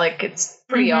psychedelic. It's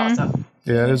pretty awesome.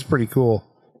 Yeah, it is pretty cool.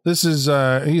 This is,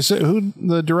 he said, who,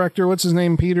 the director, what's his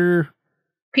name,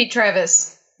 Pete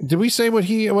Travis. Did we say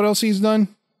what else he's done?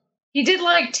 He did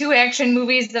 2 action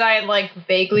movies that I had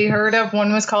vaguely heard of.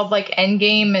 One was called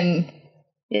Endgame, and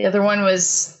the other one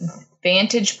was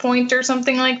Vantage Point or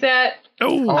something like that.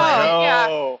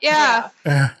 Yeah.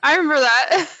 I remember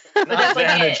that. But that's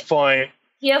Vantage Point.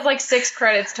 He has 6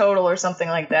 credits total or something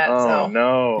like that.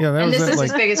 No. Yeah, and this is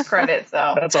his biggest credit.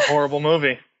 So that's a horrible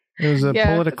movie. It was a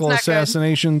political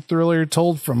assassination thriller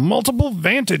told from multiple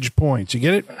vantage points. You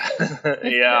get it?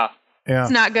 Yeah.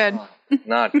 It's not good.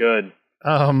 Not good.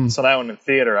 So that one in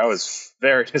theater, I was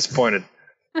very disappointed.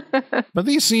 But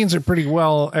these scenes are pretty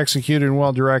well executed and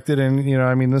well directed, and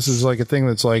this is a thing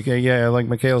that's like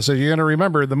Michaela said, you're going to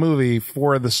remember the movie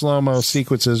for the slow-mo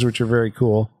sequences, which are very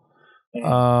cool.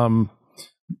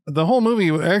 The whole movie,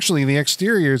 actually, the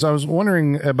exteriors, I was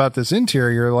wondering about this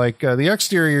interior, the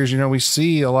exteriors, we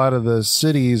see a lot of the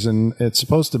cities, and it's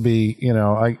supposed to be,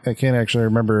 I can't actually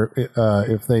remember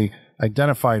if they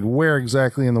identified where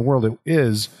exactly in the world it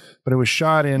is, but it was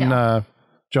shot in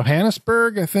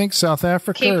Johannesburg, I think, South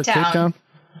Africa, Cape Town.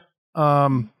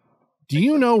 Do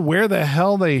you know where the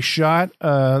hell they shot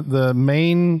the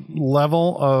main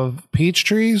level of peach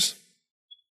trees?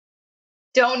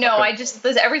 Don't know.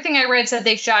 Everything I read said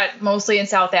they shot mostly in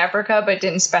South Africa, but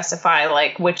didn't specify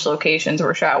which locations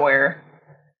were shot where.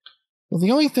 Well,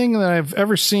 the only thing that I've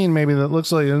ever seen maybe that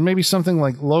looks like maybe something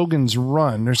like Logan's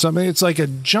Run or something. It's like a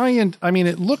giant. I mean,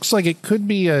 it looks like it could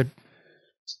be a.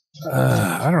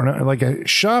 I don't know, like a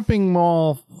shopping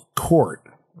mall court,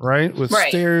 right? With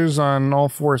stairs on all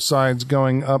 4 sides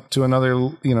going up to another,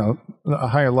 a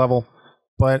higher level.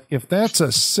 But if that's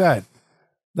a set,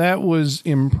 that was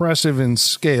impressive in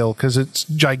scale because it's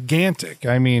gigantic.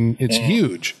 I mean, it's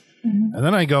huge. And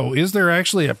then I go, is there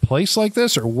actually a place like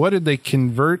this, or what did they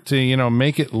convert to,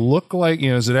 make it look like,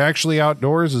 is it actually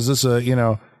outdoors? Is this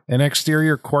an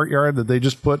exterior courtyard that they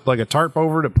just put like a tarp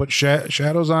over to put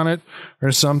shadows on it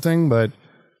or something? But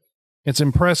it's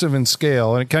impressive in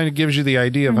scale, and it kind of gives you the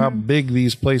idea of how big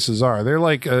these places are. They're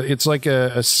like, it's like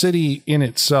a city in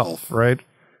itself, right?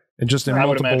 And just in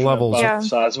multiple levels. About the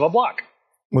size of a block.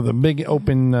 With a big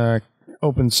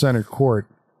open center court.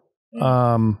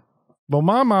 Well,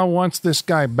 Mama wants this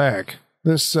guy back.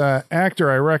 This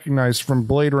actor I recognize from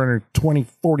Blade Runner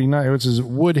 2049. What's his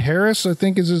Wood Harris, I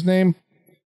think is his name.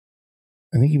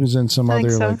 I think he was in some other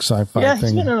like sci-fi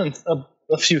thing. He's been in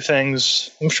a few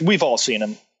things. We've all seen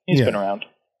him. He's been around.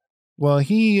 Well,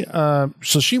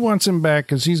 so she wants him back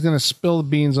because he's going to spill the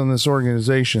beans on this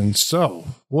organization. So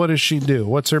what does she do?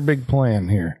 What's her big plan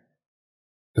here?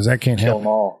 Because that can't happen. Kill them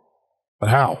all. But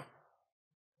how?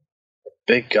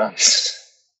 Big guns.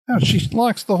 No, she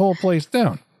locks the whole place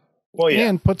down. Well, yeah.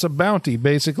 And puts a bounty,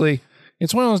 basically.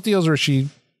 It's one of those deals where she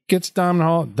gets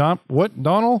Donald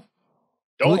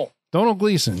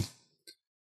Gleason,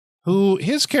 who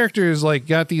his character is like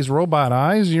got these robot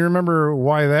eyes. You remember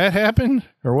why that happened?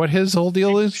 Or what his whole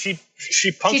deal is? She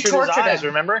punctured his eyes,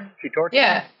 remember? She tortured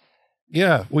him.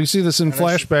 Yeah, we see this in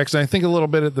flashbacks, and I think a little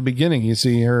bit at the beginning you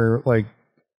see her like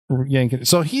yanking.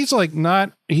 So he's like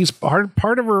he's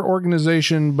part of her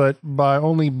organization, but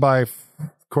only by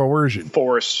coercion.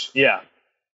 Force, yeah.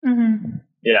 Mm-hmm.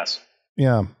 Yes.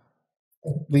 Yeah.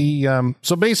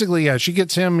 So basically, she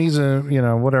gets him. He's a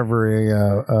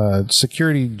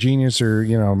security genius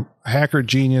or hacker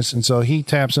genius, and so he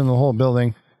taps into the whole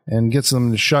building and gets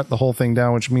them to shut the whole thing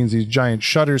down, which means these giant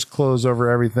shutters close over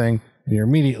everything, and you're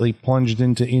immediately plunged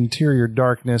into interior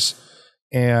darkness.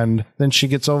 And then she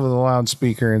gets over the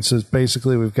loudspeaker and says,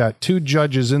 basically, we've got 2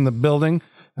 judges in the building,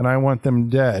 and I want them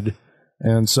dead.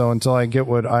 And so until I get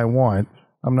what I want,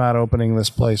 I'm not opening this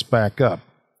place back up.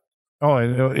 Oh,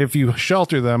 and if you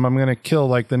shelter them, I'm going to kill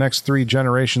like the next 3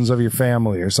 generations of your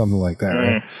family or something like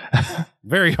that. Right?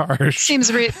 Very harsh.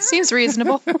 Seems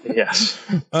reasonable. Yes.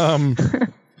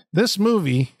 This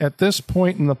movie, at this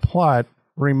point in the plot,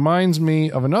 reminds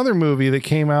me of another movie that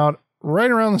came out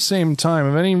right around the same time.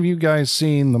 Have any of you guys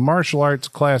seen the martial arts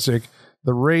classic,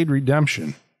 The Raid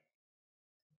Redemption?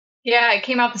 Yeah, it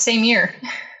came out the same year.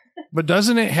 But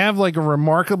doesn't it have like a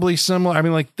remarkably similar? I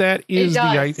mean, like that is the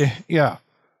idea. Yeah.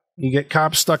 You get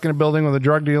cops stuck in a building with a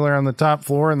drug dealer on the top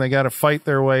floor, and they got to fight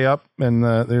their way up, and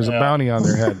there's a bounty on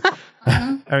their head.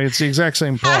 I mean, it's the exact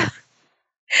same plot.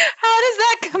 How does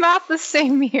that come out the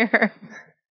same year?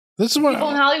 This is what people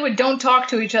in Hollywood don't talk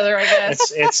to each other, I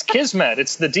guess. It's Kismet.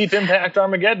 It's the Deep Impact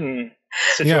Armageddon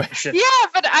situation. Yeah,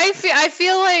 but I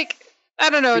feel like, I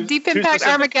don't know, Deep Impact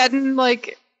Armageddon,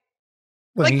 like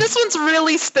this one's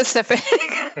really specific.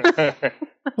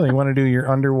 Well, you want to do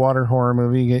your underwater horror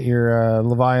movie, get your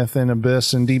Leviathan,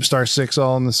 Abyss, and Deep Star 6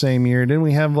 all in the same year. Didn't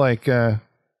we have like... I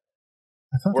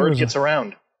thought word gets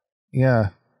around. Yeah.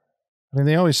 I mean,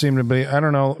 they always seem to be, I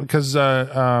don't know, because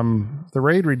The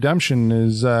Raid Redemption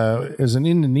is an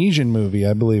Indonesian movie,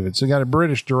 I believe. It's got a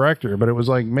British director, but it was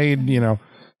like made,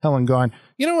 hell and gone.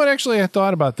 You know what, actually, I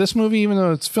thought about this movie, even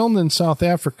though it's filmed in South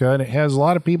Africa and it has a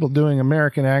lot of people doing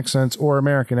American accents or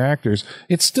American actors,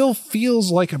 it still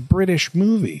feels like a British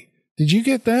movie. Did you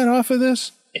get that off of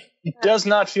this? It does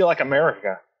not feel like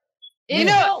America. It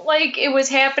felt like it was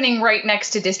happening right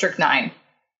next to District 9.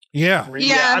 Yeah.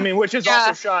 I mean, which is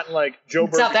also shot in like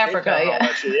Joburg, South Africa.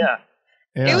 Yeah.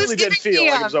 It was did feel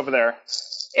like it was over there.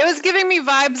 It was giving me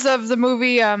vibes of the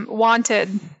movie Wanted.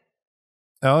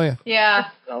 Oh yeah. Yeah.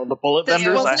 Oh, the bullet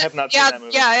vendors. I have not seen that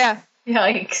movie. Yeah.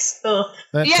 Yikes.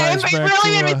 It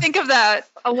really made me think of that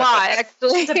a lot.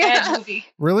 Actually, it's a bad movie.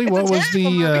 Really, what was the?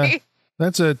 Movie.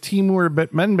 That's a Timur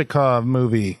Bekmambetov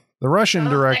movie. The Russian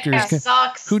director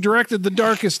who directed The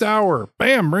Darkest Hour.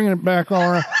 Bam, bringing it back all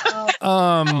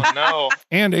around. No.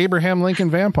 And Abraham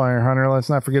Lincoln Vampire Hunter. Let's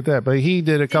not forget that. But he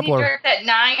did a couple of... Did he direct that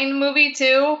 9 movie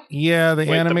too? Yeah,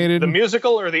 the animated... The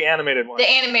musical or the animated one? The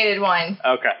animated one.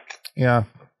 Okay. Yeah.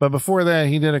 But before that,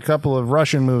 he did a couple of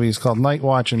Russian movies called Night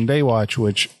Watch and Day Watch,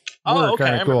 which were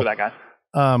kind of cool. I remember that guy.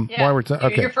 Why we're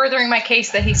You're furthering my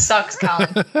case that he sucks,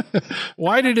 Colin.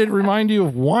 Why did it remind you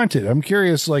of Wanted? I'm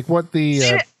curious, like what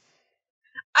the...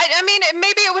 I mean,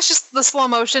 maybe it was just the slow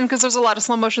motion, because there's a lot of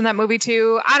slow motion in that movie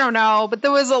too. I don't know, but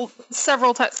there was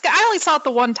several times. I only saw it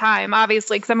the one time,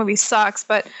 obviously, because that movie sucks.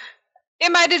 But it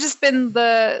might have just been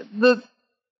the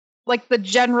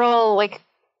general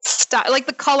style, like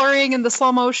the coloring and the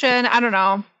slow motion. I don't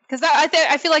know, because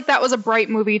I feel like that was a bright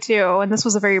movie too, and this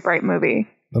was a very bright movie.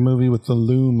 The movie with the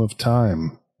loom of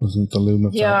time. Wasn't the loom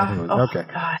of time? Oh, Okay.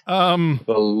 God.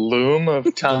 The loom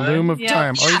of time. The loom of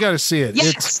time. Oh, you got to see it.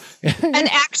 Yes. An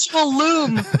actual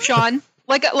loom, Sean.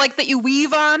 Like that you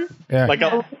weave on. Yeah. Like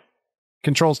a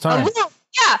Controls time.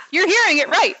 Yeah, you're hearing it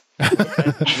right.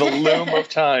 the loom of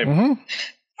time. Mm-hmm.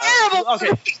 Terrible.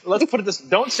 Okay, let's put it this.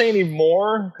 Don't say any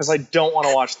more because I don't want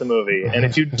to watch the movie. And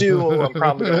if you do, I'm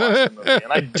probably going to watch the movie,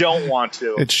 and I don't want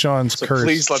to. It's Sean's So curse.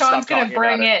 please let's Sean's stop gonna talking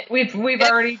bring about it. We've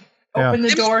already opened the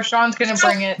door. Sean's gonna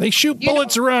bring it. They shoot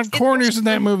bullets around corners in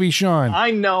that movie, Sean.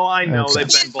 I know. That's They've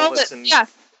it. been bullets, and Yeah.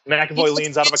 McAvoy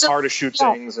leans out of a car to shoot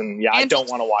things, and I don't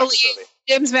want to watch the movie.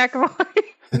 James McAvoy.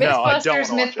 No, I don't Mythbusters wanna watch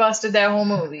it. myth-busted that whole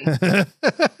movie.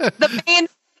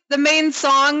 The main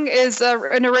song is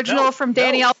an original from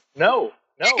Danny Elfman. No.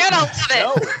 You're gonna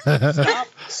love it. No. Stop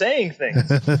saying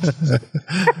things.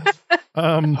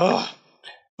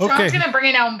 Okay. Sean's gonna bring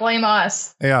it out and blame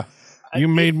us. Yeah. You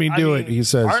made me do it, he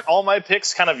says. Aren't all my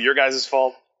picks kind of your guys'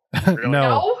 fault? Really?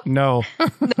 No. No,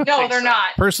 they're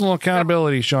not. Personal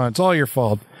accountability, Sean. It's all your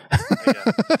fault.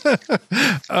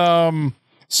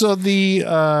 So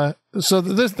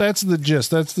that's the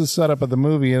gist. That's the setup of the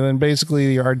movie, and then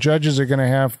basically our judges are going to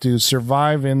have to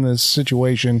survive in this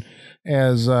situation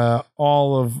as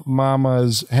all of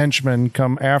Mama's henchmen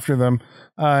come after them.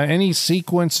 Any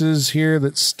sequences here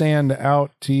that stand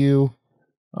out to you?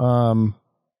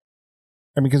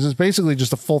 Because it's basically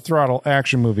just a full throttle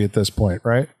action movie at this point,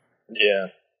 right? Yeah.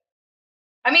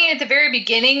 I mean, at the very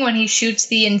beginning, when he shoots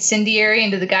the incendiary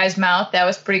into the guy's mouth, that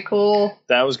was pretty cool.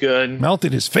 That was good.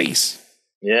 Melted his face.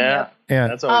 Yeah. Yeah.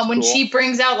 That's always When cool. she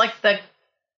brings out like the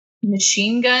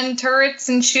machine gun turrets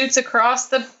and shoots across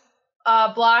the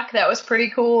block, that was pretty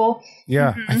cool.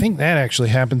 Yeah, I think that actually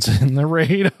happens in the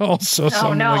raid also.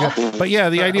 Something no. like that. But yeah,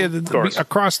 the idea that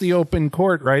across the open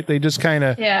court, right? They just kind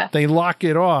of they lock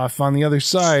it off on the other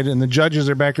side, and the judges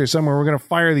are back there somewhere. We're going to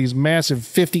fire these massive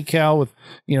 50 cal with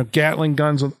Gatling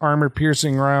guns with armor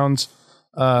piercing rounds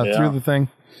through the thing.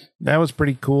 That was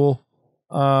pretty cool.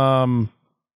 How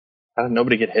did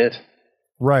nobody get hit?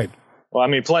 Right. Well, I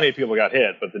mean, plenty of people got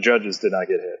hit, but the judges did not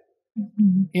get hit.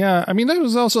 Yeah, I mean, that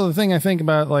was also the thing I think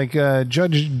about, like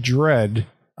Judge Dredd.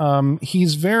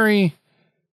 He's very,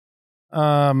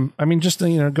 just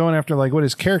going after like what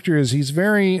his character is. He's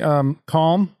very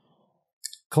calm,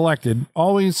 collected.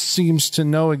 Always seems to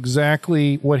know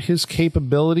exactly what his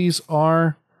capabilities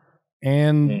are,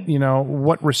 and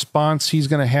what response he's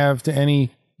going to have to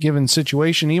any given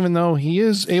situation. Even though he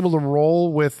is able to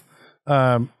roll with,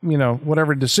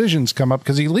 whatever decisions come up,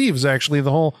 because he leaves actually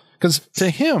the whole. Because to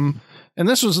him, and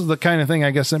this was the kind of thing I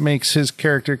guess that makes his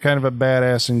character kind of a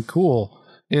badass and cool.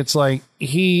 It's like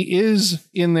he is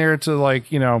in there to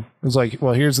it's like,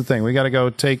 well, here's the thing, we got to go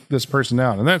take this person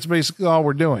down, and that's basically all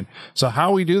we're doing. So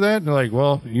how we do that? They're like,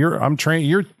 well, you're on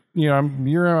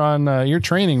your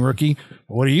training, rookie.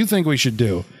 What do you think we should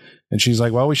do? And she's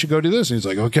like, well, we should go do this. And he's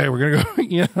like, okay, we're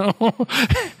gonna go,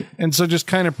 and so just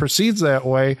kind of proceeds that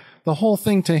way. The whole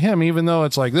thing to him, even though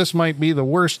it's like this might be the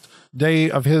worst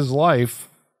day of his life,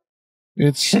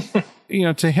 it's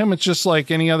to him it's just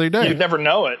like any other day. You'd never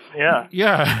know it. Yeah.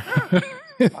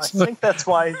 I think that's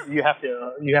why you have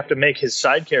to make his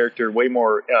side character way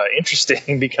more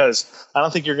interesting, because I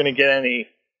don't think you're going to get any,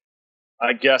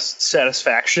 I guess,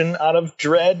 satisfaction out of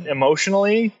Dredd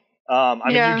emotionally. I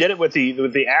mean, you get it with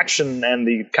the action and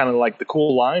the kind of like the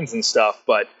cool lines and stuff,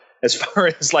 but as far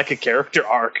as like a character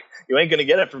arc, you ain't going to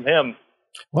get it from him.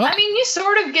 Well, I mean, you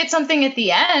sort of get something at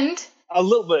the end. A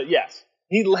little bit, yes.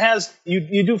 He has.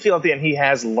 You do feel at the end he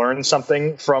has learned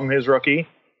something from his rookie,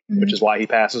 which is why he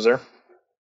passes her.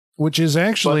 Which is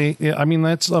actually,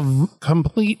 that's a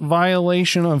complete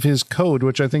violation of his code,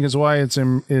 which I think is why it's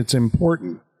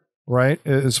important, right?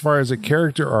 As far as a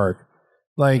character arc,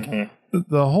 like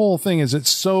the whole thing is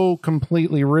it's so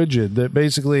completely rigid that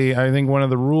basically I think one of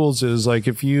the rules is like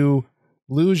if you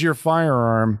lose your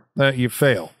firearm, that you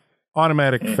fail.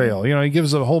 Automatic fail. He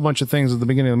gives a whole bunch of things at the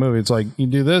beginning of the movie. It's like, you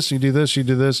do this, you do this, you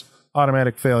do this,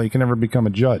 automatic fail. You can never become a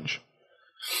judge.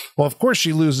 Well, of course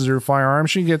she loses her firearm.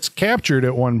 She gets captured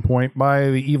at one point by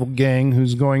the evil gang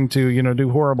who's going to, do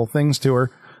horrible things to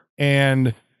her.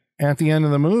 And at the end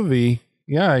of the movie,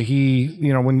 he,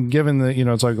 when given the,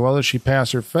 it's like, well, does she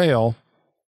pass or fail?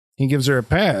 He gives her a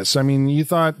pass. I mean, you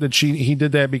thought that he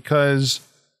did that because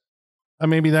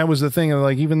maybe that was the thing of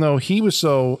like, even though he was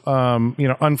so,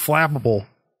 unflappable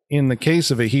in the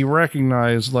case of it, he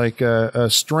recognized like a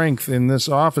strength in this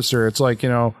officer. It's like,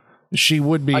 she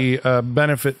would be a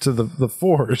benefit to the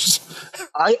force.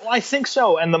 I think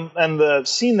so. And the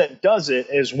scene that does it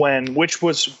is which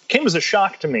came as a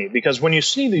shock to me, because when you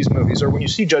see these movies or when you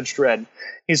see Judge Dredd,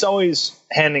 he's always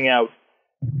handing out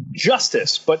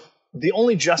justice, but the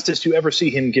only justice you ever see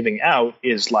him giving out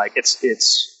is like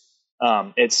it's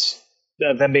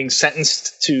them being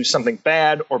sentenced to something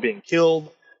bad or being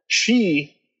killed.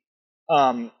 She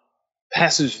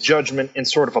passes judgment in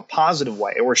sort of a positive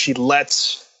way, where she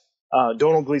lets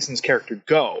Donald Gleason's character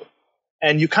go,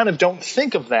 and you kind of don't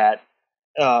think of that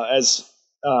as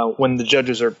when the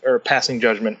judges are passing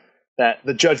judgment, that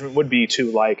the judgment would be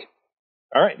to like,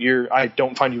 all right, I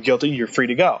don't find you guilty, you're free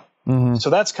to go. Mm-hmm. So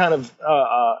that's kind of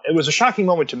it was a shocking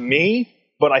moment to me,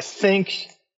 but I think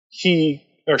he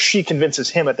or she convinces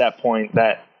him at that point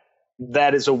that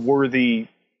that is a worthy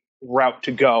route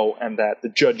to go, and that the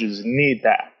judges need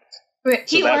that.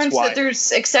 He learns that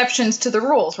there's exceptions to the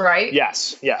rules, right?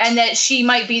 Yes. And that she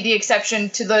might be the exception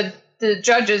to the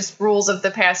judges' rules of the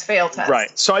pass-fail test.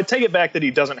 Right. So I take it back that he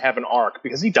doesn't have an arc,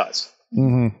 because he does.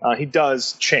 Mm-hmm. He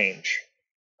does change.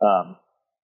 But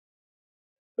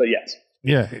yes.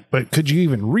 Yeah, but could you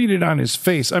even read it on his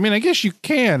face? I mean, I guess you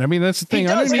can. I mean, that's the thing.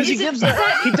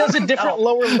 He does a different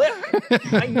lower lip.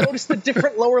 I noticed the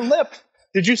different lower lip.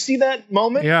 Did you see that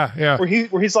moment? Yeah. Where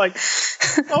he's like,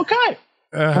 okay.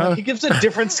 Uh-huh. He gives a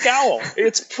different scowl.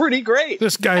 It's pretty great.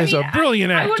 This guy is a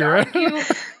brilliant actor.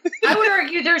 I would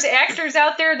argue there's actors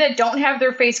out there that don't have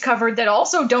their face covered that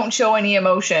also don't show any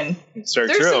emotion. There's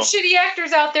some shitty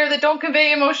actors out there that don't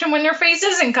convey emotion when their face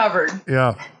isn't covered.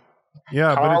 Yeah.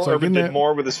 Karl Urban did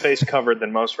more with his face covered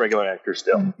than most regular actors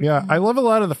do. Yeah, I love a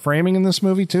lot of the framing in this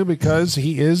movie too, because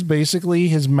he is basically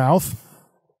his mouth.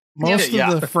 Most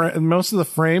of the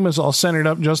frame is all centered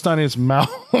up just on his mouth.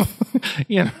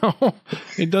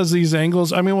 It does these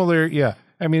angles. I mean,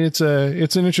 it's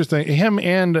an interesting him,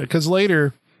 and because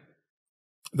later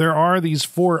there are these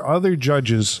four other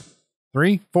judges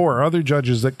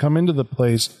that come into the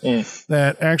place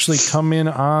that actually come in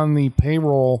on the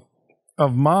payroll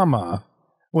of Mama,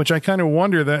 which I kind of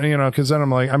wonder that, because then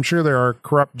I'm like, I'm sure there are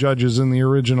corrupt judges in the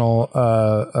original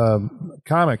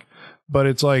comic, but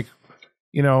it's like,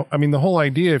 I mean, the whole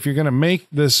idea, if you're going to make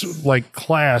this like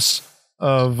class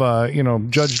of,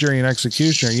 judge, jury, and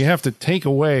executioner, you have to take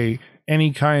away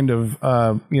any kind of,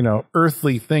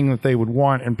 earthly thing that they would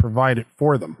want and provide it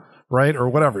for them. Right. Or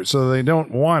whatever. So they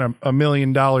don't want $1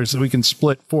 million that we can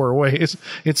split 4 ways.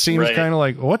 It seems kind of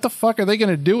like, what the fuck are they going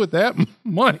to do with that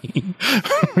money?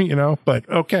 But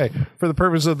okay. For the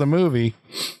purpose of the movie,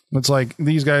 it's like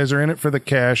these guys are in it for the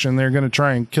cash and they're going to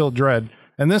try and kill Dredd.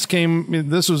 And this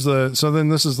is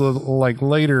the like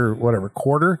later, whatever,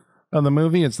 quarter of the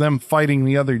movie. It's them fighting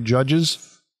the other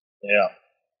judges. Yeah.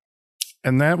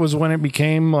 And that was when it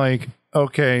became like,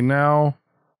 okay, now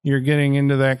you're getting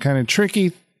into that kind of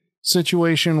tricky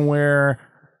situation where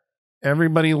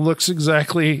everybody looks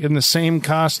exactly in the same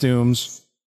costumes,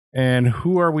 and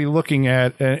who are we looking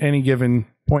at any given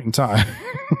point in time?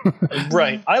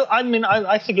 Right. I mean,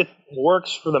 I think it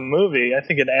works for the movie. I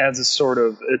think it adds a sort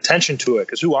of attention to it,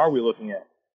 because who are we looking at?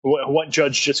 What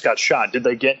judge just got shot? Did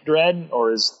they get Dredd?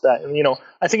 Or is that,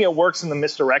 I think it works in the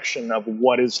misdirection of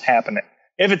what is happening,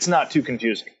 if it's not too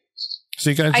confusing.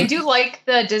 So you guys, I do like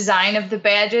the design of the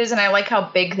badges, and I like how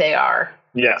big they are.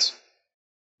 Yes.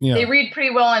 Yeah. They read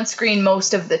pretty well on screen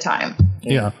most of the time.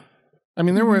 Yeah. I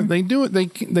mean, they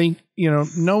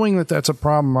knowing that that's a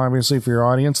problem, obviously, for your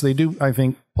audience, they do, I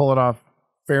think, pull it off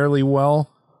fairly well.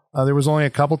 There was only a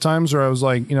couple times where I was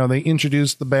like, they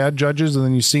introduced the bad judges, and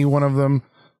then you see one of them,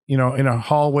 in a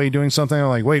hallway doing something. I'm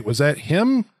like, wait, was that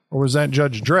him? Or was that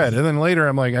Judge Dredd? And then later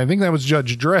I'm like, I think that was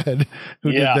Judge Dredd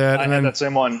who did that. I had that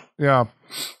same one. Yeah.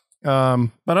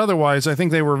 But otherwise, I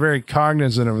think they were very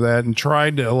cognizant of that and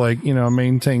tried to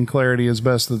maintain clarity as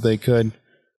best that they could.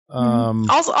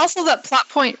 Also, that plot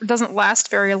point doesn't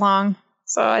last very long,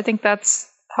 so I think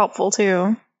that's helpful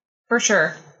too. For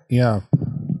sure. Yeah.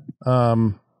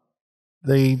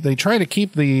 They try to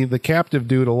keep the captive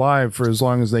dude alive for as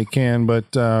long as they can, but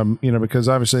because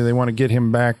obviously they want to get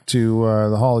him back to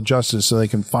the Hall of Justice so they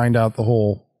can find out the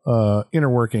whole inner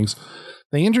workings.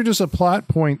 They introduce a plot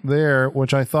point there,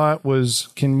 which I thought was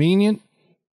convenient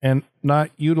and not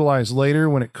utilized later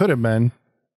when it could have been,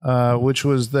 which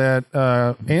was that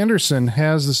Anderson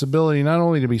has this ability not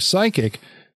only to be psychic,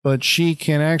 but she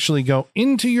can actually go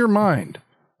into your mind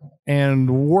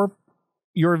and warp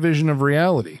your vision of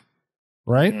reality.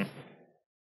 Right? Mm.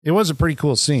 It was a pretty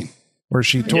cool scene where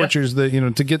she tortures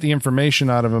to get the information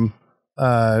out of him.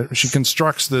 She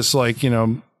constructs this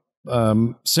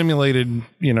simulated,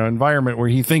 environment where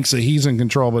he thinks that he's in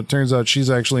control, but it turns out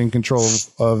she's actually in control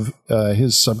of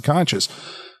his subconscious.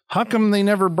 How come they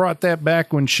never brought that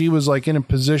back when she was like in a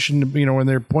position to, when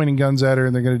they're pointing guns at her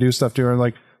and they're going to do stuff to her?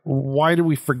 Like, why do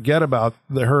we forget about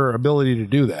her ability to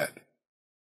do that?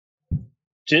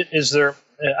 Is there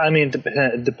I mean,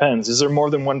 it depends. Is there more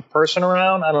than one person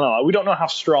around? I don't know. We don't know how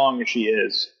strong she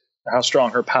is, or how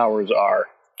strong her powers are.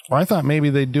 Well, I thought maybe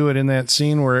they'd do it in that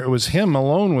scene where it was him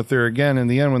alone with her again in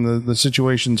the end when the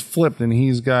situation's flipped and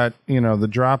he's got, the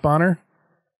drop on her.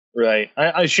 Right.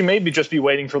 She may just be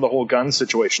waiting for the whole gun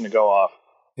situation to go off.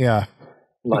 Yeah.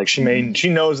 Like she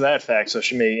knows that fact, so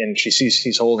and she sees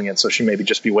he's holding it, so she may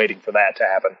just be waiting for that to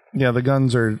happen. Yeah, the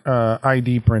guns are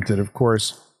ID printed, of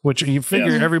course, which you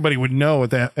figure everybody would know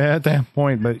at that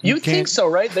point, but you'd think so,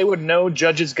 right? They would know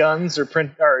judges' guns are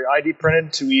ID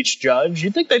printed to each judge.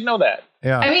 You'd think they'd know that.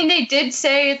 Yeah. I mean, they did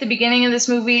say at the beginning of this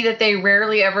movie that they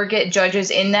rarely ever get judges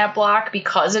in that block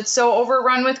because it's so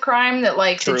overrun with crime that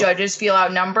the judges feel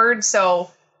outnumbered.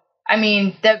 So, I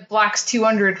mean, that block's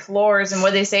 200 floors, and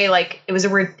what they say, it was a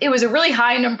really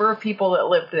high number of people that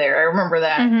lived there. I remember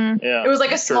that. Mm-hmm. Yeah, it was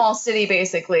like a small city,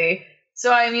 basically.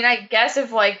 So, I mean, I guess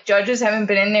if judges haven't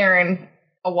been in there in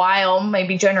a while,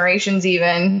 maybe generations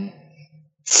even,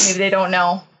 maybe they don't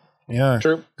know. Yeah,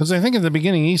 true. Because I think at the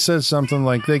beginning he says something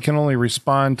like they can only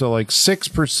respond to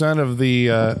 6% of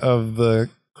the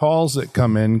calls that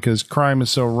come in because crime is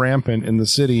so rampant in the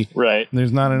city. Right.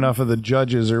 There's not enough of the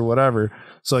judges or whatever.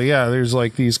 So yeah, there's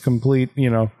these complete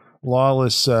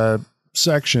lawless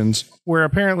sections where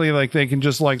apparently they can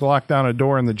just lock down a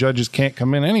door and the judges can't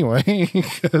come in anyway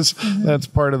because that's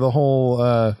part of the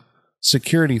whole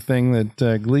security thing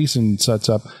that Gleason sets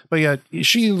up. But yeah,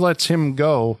 she lets him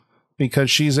go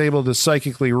because she's able to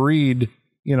psychically read,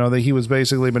 that he was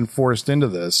basically been forced into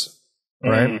this,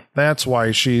 right? Mm. That's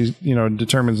why she,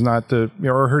 determines not to,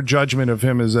 or her judgment of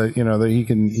him is that, that he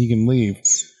can leave.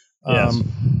 Yes.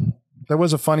 There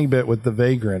was a funny bit with the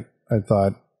vagrant, I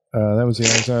thought. That was the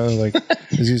answer.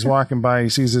 As he's walking by, he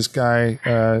sees this guy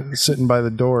sitting by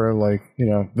the door,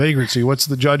 vagrancy, what's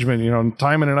the judgment?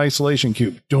 Time in an isolation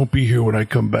cube. Don't be here when I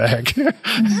come back.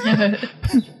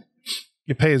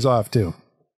 It pays off, too.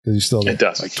 Because he's still there. It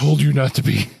does. I told you not to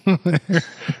be.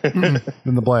 Then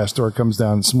the blast door comes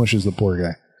down and smushes the poor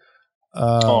guy.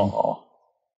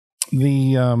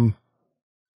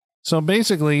 So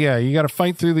basically, yeah, you got to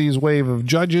fight through these wave of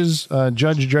judges.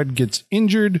 Judge Dredd gets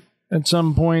injured at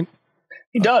some point.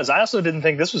 He does. I also didn't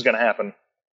think this was going to happen.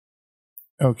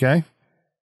 Okay.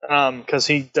 Because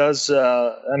he does.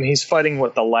 He's fighting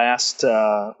with the last.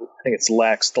 I think it's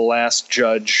Lex, the last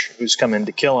judge who's come in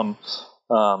to kill him.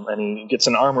 And he gets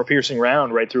an armor-piercing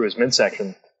round right through his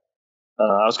midsection.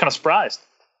 I was kind of surprised.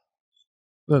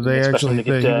 So they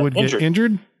would get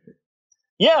injured?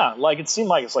 Yeah, it seemed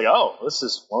like it's this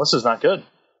is not good.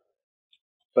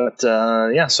 But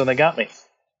so they got me.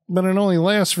 But it only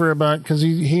lasts for because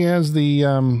he has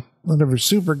the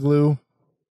super glue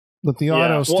with the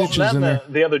auto stitches in there.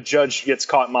 The other judge gets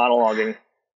caught monologuing.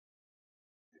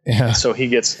 Yeah. So he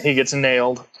gets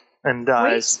nailed and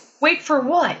dies. Wait for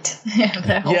what?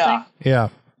 That whole thing? Yeah.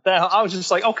 I was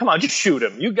just oh, come on, just shoot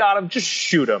him. You got him, just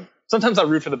shoot him. Sometimes I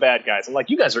root for the bad guys. I'm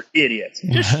you guys are idiots.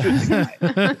 Just shoot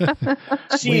the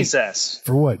guy. Jesus. Wait,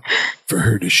 for what? For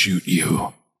her to shoot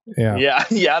you. Yeah.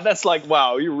 Yeah, that's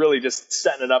wow, you're really just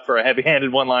setting it up for a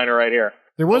heavy-handed one-liner right here.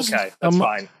 There was that's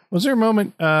fine. Was there a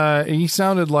moment, he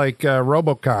sounded like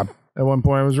RoboCop at one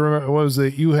point. What was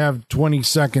that? You have 20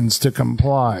 seconds to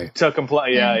comply.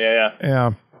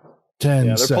 Yeah. 10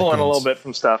 they're seconds. Pulling a little bit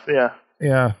from stuff,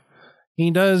 Yeah. He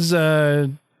does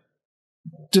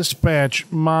dispatch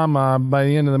Mama by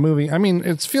the end of the movie. I mean,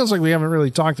 it feels like we haven't really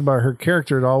talked about her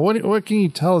character at all. What can you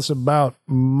tell us about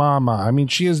Mama? I mean,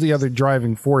 she is the other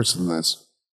driving force in this.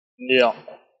 Yeah.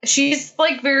 She's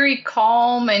very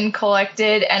calm and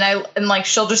collected, and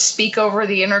she'll just speak over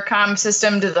the intercom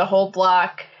system to the whole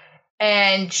block.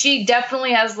 And she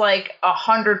definitely has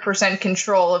 100%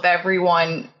 control of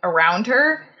everyone around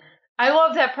her. I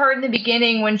love that part in the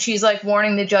beginning when she's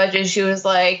warning the judges. She was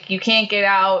you can't get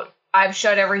out. I've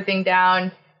shut everything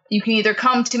down. You can either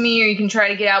come to me or you can try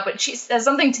to get out. But she says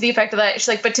something to the effect of that.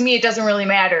 She's but to me, it doesn't really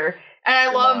matter. And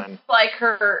I love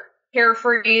her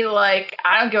carefree, I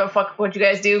don't give a fuck what you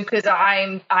guys do because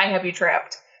I have you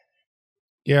trapped.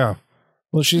 Yeah.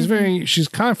 Well, she's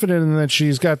confident in that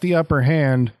she's got the upper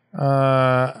hand.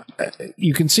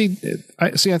 You can see, I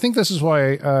think this is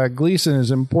why Gleason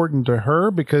is important to her,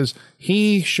 because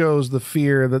he shows the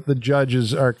fear that the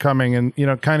judges are coming and,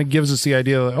 kind of gives us the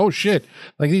idea that, oh shit,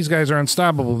 these guys are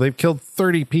unstoppable. They've killed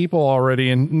 30 people already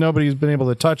and nobody's been able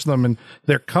to touch them. And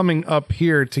they're coming up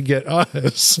here to get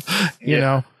us, you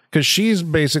know, because she's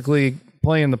basically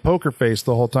playing the poker face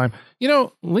the whole time.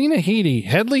 Lena Headey.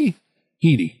 I think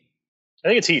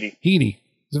it's Headey.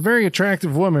 She's a very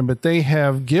attractive woman, but they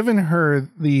have given her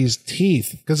these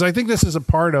teeth, because I think this is a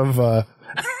part of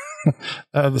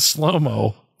the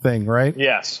slow-mo thing, right?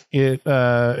 Yes. It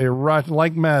rot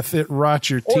like meth. It rots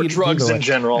your teeth. Or drugs in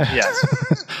general.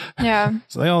 Yes. Yeah.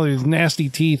 So they all these nasty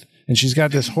teeth, and she's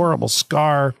got this horrible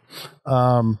scar.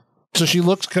 So she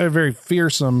looks kind of very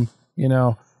fearsome,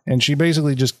 and she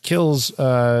basically just kills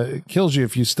you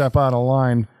if you step out of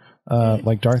line,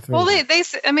 like Darth Vader. Well,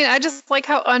 I just like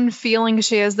how unfeeling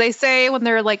she is. They say when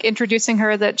they're like introducing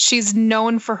her that she's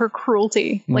known for her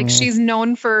cruelty. Like she's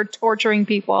known for torturing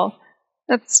people.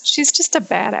 She's just a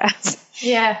badass.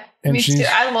 Yeah, and me too.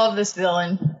 I love this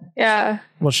villain. Yeah.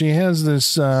 Well, she has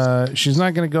this, she's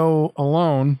not going to go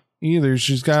alone either.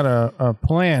 She's got a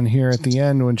plan here at the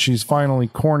end when she's finally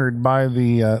cornered by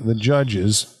the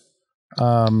judges.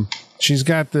 She's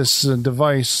got this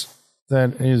device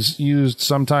that is used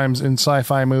sometimes in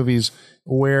sci-fi movies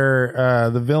where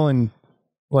the villain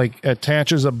like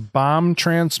attaches a bomb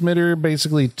transmitter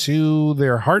basically to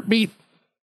their heartbeat.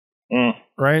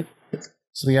 Right?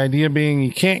 So the idea being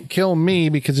you can't kill me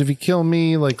because if you kill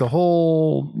me, like this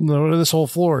whole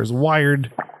floor is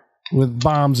wired with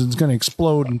bombs and it's going to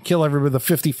explode and kill everybody the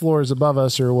 50 floors above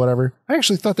us or whatever. I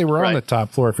actually thought they were on the top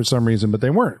floor for some reason, but they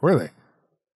weren't, were they?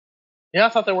 Yeah, I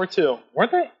thought they were too.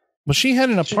 Weren't they? Well, she had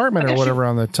an apartment or whatever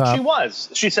on the top. She was.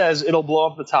 She says it'll blow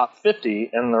up the top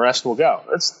 50 and the rest will go.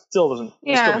 That still doesn't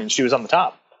still mean she was on the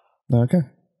top. Okay.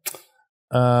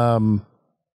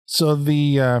 So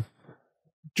the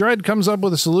Dredd comes up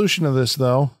with a solution to this,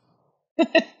 though.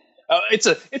 It's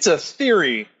a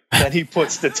theory that he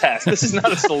puts to test. This is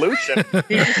not a solution.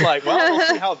 He's just like, well, we'll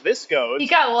see how this goes. He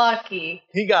got lucky.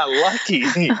 He's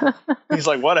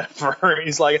like, whatever.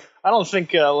 He's like, I don't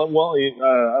think. I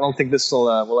don't think this will.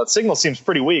 Well, that signal seems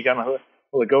pretty weak. I don't know.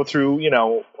 Will it go through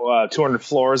 200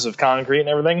 floors of concrete and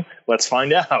everything? Let's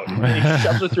find out. And he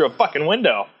shoves her through a fucking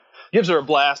window, gives her a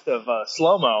blast of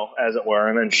slow mo, as it were,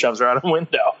 and then shoves her out a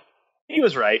window. He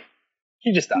was right.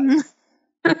 She just died.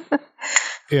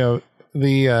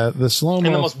 The slow-mo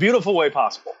in the most beautiful way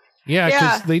possible. Yeah,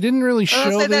 because they didn't really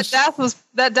show this.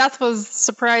 That death was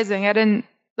surprising. That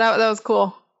was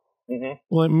cool. Mm-hmm.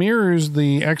 Well, it mirrors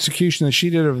the execution that she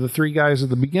did of the three guys at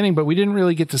the beginning, but we didn't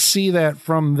really get to see that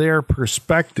from their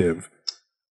perspective.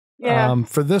 Yeah.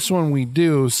 For this one, we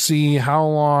do see how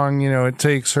long it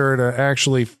takes her to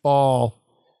actually fall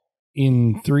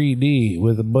in 3D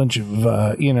with a bunch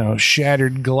of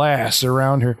shattered glass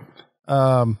around her.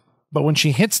 But when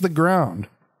she hits the ground,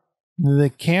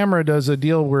 the camera does a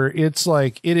deal where it's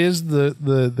like it is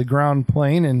the ground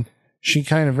plane, and she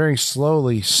kind of very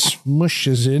slowly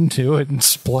smushes into it and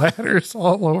splatters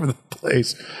all over the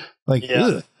place. Like,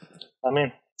 ugh. I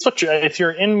mean, if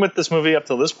you're in with this movie up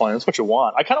till this point, that's what you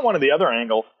want. I kind of wanted the other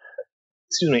angle.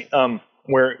 Excuse me.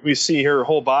 Where we see her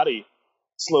whole body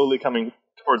slowly coming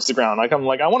towards the ground. I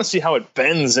want to see how it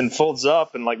bends and folds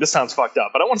up, and this sounds fucked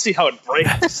up, but I want to see how it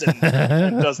breaks and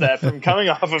does that from coming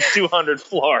off of 200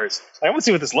 floors. I want to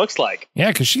see what this looks like. Yeah,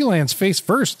 because she lands face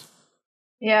first.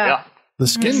 Yeah. The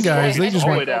skin guys, they just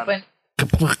went open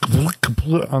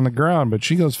on the ground, but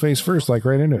she goes face first, like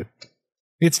right into it.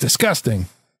 It's disgusting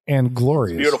and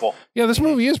glorious. It's beautiful. Yeah, this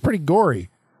movie is pretty gory.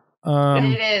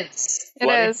 It is. It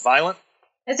is violent.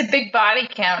 It's a big body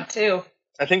count too.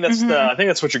 I think that's I think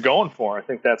that's what you're going for. I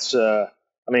think that's. They're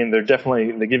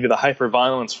definitely they give you the hyper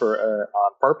violence for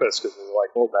on purpose because they're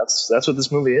like, well, that's what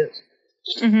this movie is.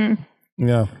 Mm-hmm.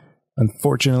 Yeah.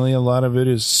 Unfortunately, a lot of it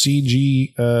is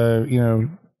CG.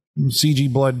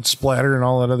 CG blood splatter and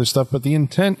all that other stuff, but the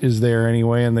intent is there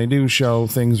anyway, and they do show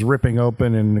things ripping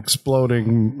open and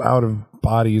exploding out of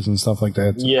bodies and stuff like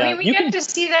that. So. Yeah, we get to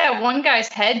see that one guy's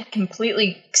head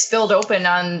completely spilled open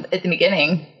at the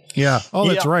beginning. Yeah. Oh,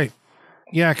 that's right.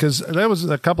 Yeah, because that was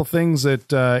a couple things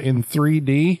that in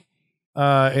 3D,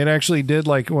 it actually did,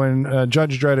 like when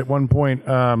Judge Dredd at one point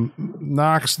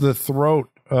knocks the throat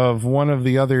of one of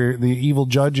the evil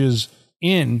judges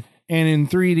in, and in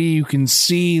 3D you can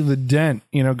see the dent,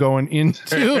 going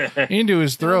into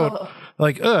his throat.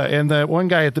 And that one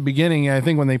guy at the beginning, I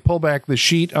think when they pull back the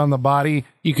sheet on the body,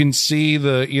 you can see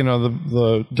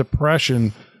the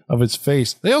depression of his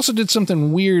face. They also did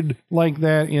something weird like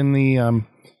that in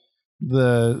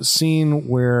the scene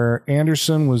where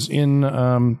Anderson was in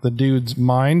the dude's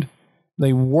mind.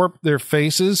 They warped their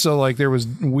faces, so there was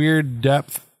weird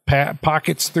depth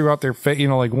pockets throughout their face.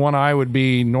 One eye would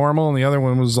be normal and the other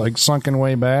one was sunken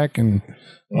way back and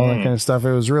all that kind of stuff.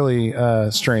 It was really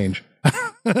strange.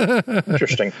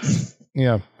 Interesting.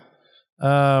 Yeah.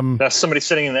 That's somebody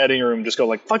sitting in the editing room just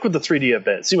go fuck with the 3D a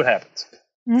bit, see what happens.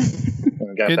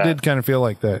 It did kind of feel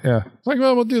like that. Yeah.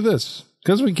 Well, we'll do this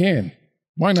because we can.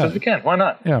 Why not? Because we can. Why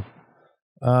not? Yeah.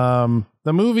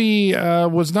 The movie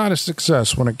was not a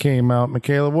success when it came out.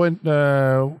 Michaela, what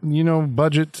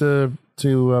budget to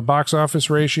to box office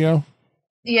ratio?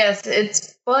 Yes,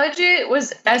 its budget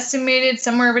was estimated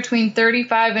somewhere between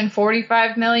 35 and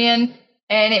 45 million,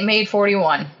 and it made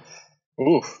 41.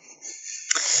 Ooh.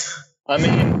 I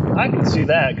mean, I can see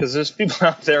that because there's people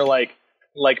out there like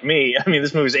me. I mean,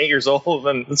 this movie's 8 years old,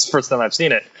 and it's the first time I've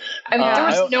seen it. I mean, there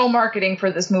was no marketing for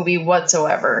this movie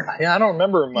whatsoever. Yeah, I don't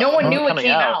remember. No one knew it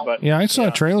came out. But, yeah, I saw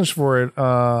trailers for it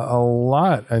a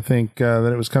lot. I think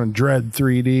that it was kind of Dredd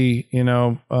 3D, you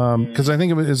know, because I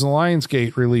think it was a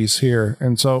Lionsgate release here,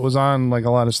 and so it was on like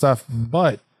a lot of stuff.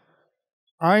 But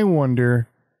I wonder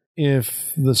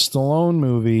if the Stallone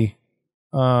movie,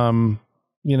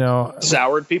 you know,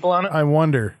 soured people on it. I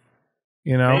wonder,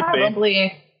 you know,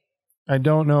 Probably. I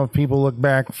don't know if people look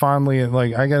back fondly at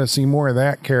like, I got to see more of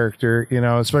that character, you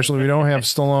know, especially if we don't have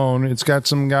Stallone. It's got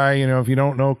some guy, you know, if you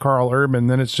don't know Karl Urban,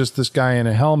 then it's just this guy in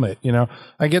a helmet, you know.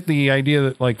 I get the idea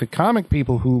that like the comic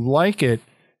people who like it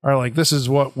are like, this is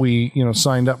what we, you know,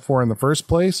 signed up for in the first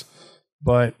place,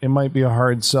 but it might be a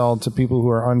hard sell to people who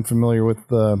are unfamiliar with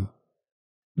the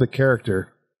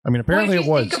character. I mean, apparently it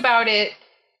was. Think about it.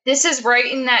 This is right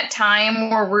in that time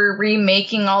where we're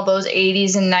remaking all those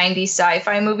 80s and 90s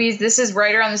sci-fi movies. This is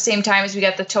right around the same time as we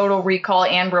got the Total Recall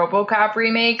and RoboCop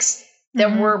remakes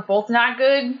that were both not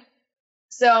good.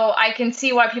 So I can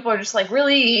see why people are just like,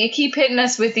 really, you keep hitting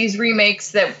us with these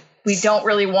remakes that we don't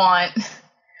really want.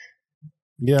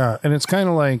 Yeah, and it's kind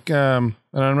of like, and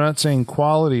I'm not saying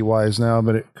quality-wise now,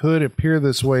 but it could appear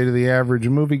this way to the average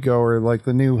moviegoer, like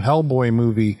the new Hellboy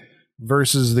movie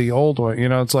versus the old one. You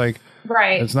know, it's like,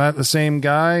 right. It's not the same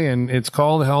guy, and it's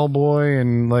called Hellboy,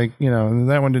 and like, you know,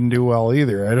 that one didn't do well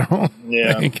either. I don't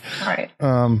think. Right.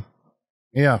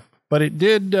 Yeah, but it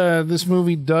did. This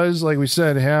movie does, like we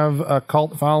said, have a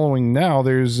cult following now.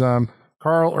 There's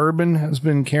Karl Urban has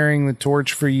been carrying the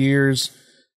torch for years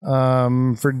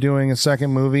for doing a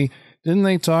second movie. Didn't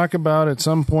they talk about at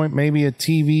some point maybe a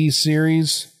TV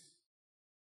series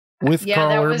with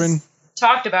Karl Urban? Was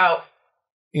talked about.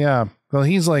 Yeah. Well,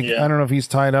 he's like, I don't know if he's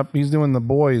tied up. He's doing The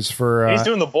Boys for... he's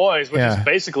doing The Boys, which is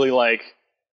basically like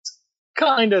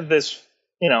kind of this,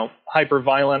 you know,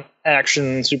 hyper-violent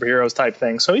action superheroes type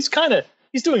thing. So he's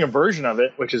doing a version of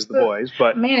it, which is The Boys.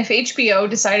 But man, if HBO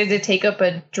decided to take up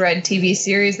a Dredd TV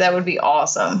series, that would be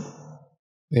awesome.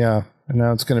 Yeah. And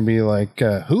now it's going to be like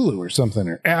Hulu or something,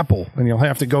 or Apple. And you'll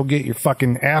have to go get your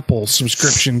fucking Apple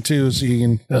subscription, too, so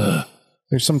you can...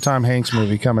 There's some Tom Hanks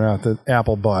movie coming out that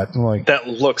Apple bought. And like, that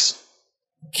looks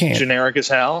generic as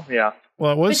hell. Yeah.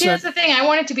 Well, but see, that's the thing. I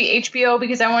want it to be HBO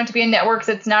because I want it to be a network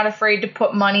that's not afraid to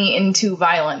put money into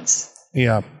violence.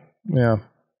 Yeah. Yeah.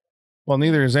 Well,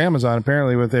 neither is Amazon,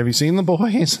 apparently. Have you seen The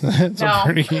Boys? No.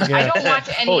 I don't watch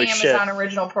any Amazon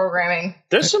original programming.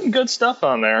 There's some good stuff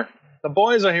on there. The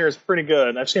Boys I hear is pretty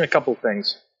good. I've seen a couple of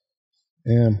things.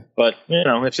 Yeah. But, you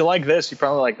know, if you like this, you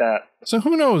probably like that. So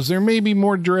who knows? There may be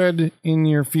more Dredd in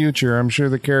your future. I'm sure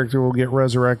the character will get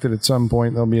resurrected at some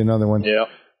point. There'll be another one. Yeah.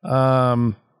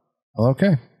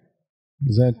 Okay.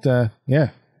 Is that,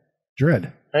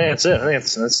 Dredd. Hey, that's it. I think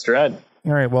that's Dredd.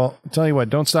 All right. Well, I'll tell you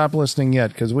what, don't stop listening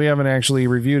yet, because we haven't actually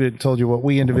reviewed it and told you what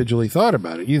we individually thought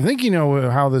about it. You think you know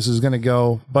how this is going to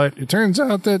go, but it turns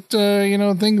out that,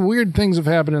 weird things have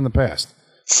happened in the past.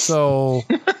 So,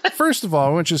 first of all,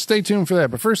 I want you to stay tuned for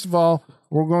that. But first of all,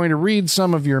 we're going to read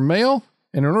some of your mail.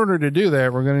 And in order to do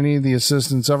that, we're going to need the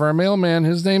assistance of our mailman.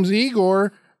 His name's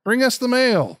Igor. Bring us the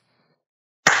mail.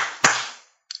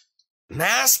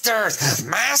 Masters,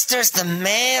 the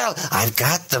mail. I've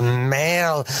got the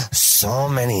mail. So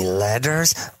many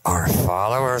letters. Our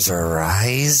followers are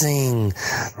rising.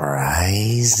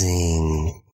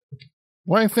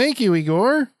 Why, thank you,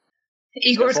 Igor.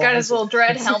 Igor's got his little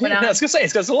Dredd helmet on. I was going to say,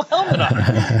 he's got his little helmet on.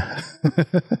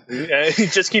 He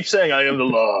just keeps saying, I am the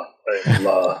law. I am the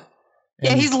law.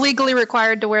 Yeah, he's legally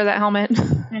required to wear that helmet.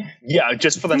 Yeah,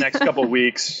 just for the next couple of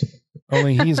weeks.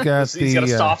 Only he's got he's got a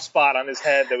soft spot on his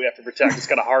head that we have to protect. He's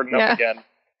got to harden up again.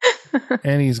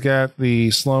 And he's got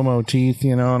the slow-mo teeth,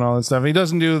 and all that stuff. He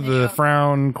doesn't do the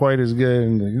frown quite as good.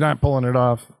 And he's not pulling it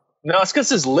off. No, it's because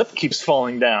his lip keeps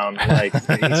falling down. Like, he's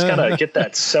got to get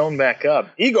that sewn back up.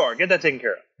 Igor, get that taken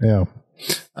care of. Yeah.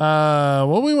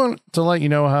 Well, we want to let you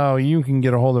know how you can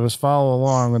get a hold of us. Follow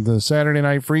along with the Saturday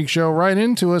Night Freak Show. Right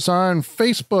into us on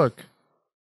Facebook.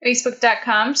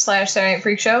 Facebook.com/Saturday Night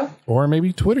Freak Show. Or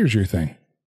maybe Twitter's your thing.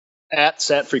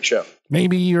 @SatFreakShow.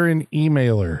 Maybe you're an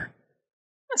emailer.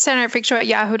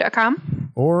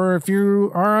 SaturdayNightFreakShow@yahoo.com. Or if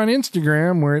you are on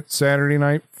Instagram, we're at Saturday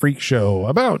Night Freak Show.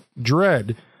 About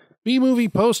Dredd. B-Movie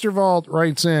Poster Vault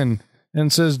writes in,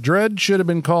 and says Dredd should have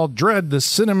been called Dredd, the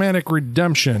Cinematic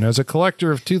Redemption. As a collector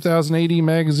of 2000 AD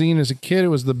magazine as a kid, it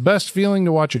was the best feeling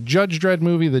to watch a Judge Dredd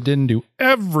movie that didn't do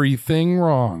everything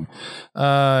wrong.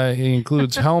 He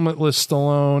includes helmetless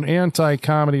Stallone,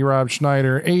 anti-comedy Rob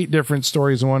Schneider, 8 different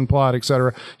stories in one plot,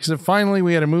 etc. He said, finally,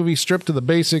 we had a movie stripped to the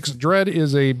basics. Dredd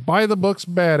is a by-the-books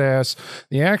badass.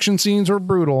 The action scenes were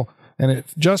brutal, and it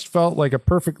just felt like a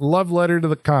perfect love letter to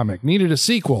the comic. Needed a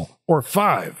sequel, or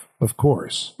 5, of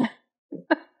course.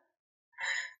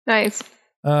 Nice.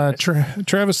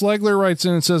 Travis Legler writes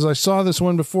in and says, I saw this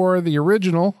one before the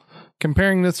original.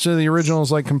 Comparing this to the original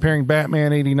is like comparing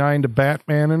Batman 89 to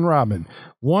Batman and Robin.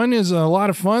 One is a lot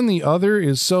of fun. The other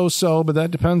is so-so, but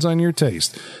that depends on your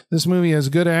taste. This movie has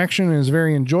good action and is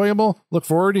very enjoyable. Look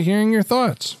forward to hearing your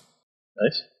thoughts.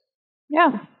 Nice.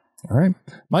 Yeah. All right.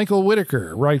 Michael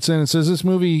Whitaker writes in and says this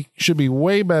movie should be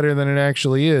way better than it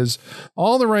actually is.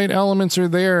 All the right elements are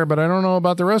there, but I don't know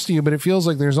about the rest of you, but it feels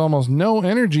like there's almost no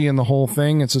energy in the whole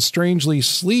thing. It's strangely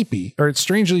sleepy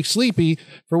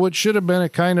for what should have been a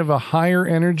kind of a higher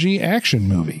energy action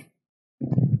movie.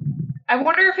 I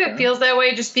wonder if it feels that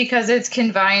way just because it's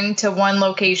confined to one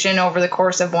location over the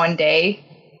course of one day.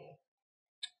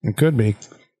 It could be.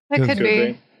 It could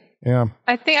be. Yeah.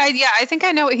 I think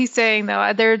I know what he's saying though.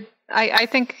 I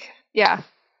think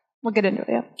we'll get into it.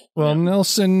 Yeah. Well,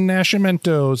 Nelson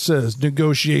Nascimento says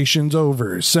negotiations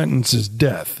over, sentence is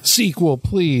death. Sequel,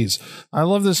 please. I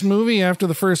love this movie. After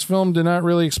the first film, did not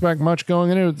really expect much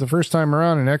going into it the first time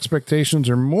around, and expectations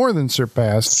are more than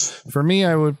surpassed. For me,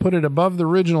 I would put it above the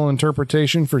original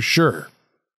interpretation for sure.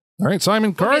 All right,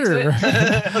 Simon Carter. We'll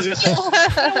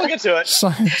get to it.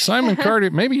 Simon Carter.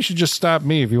 Maybe you should just stop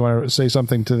me if you want to say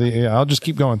something to the. Yeah, I'll just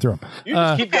keep going through them. You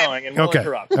just keep going and we'll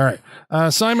interrupt. All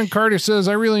right. Simon Carter says,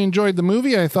 I really enjoyed the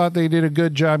movie. I thought they did a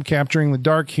good job capturing the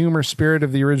dark humor spirit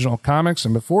of the original comics.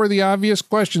 And before the obvious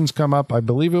questions come up, I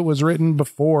believe it was written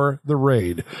before the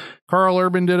raid. Karl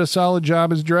Urban did a solid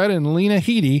job as Dredd, and Lena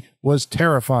Headey was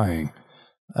terrifying.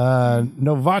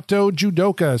 Novato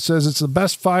Judoka says it's the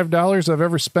best $5 I've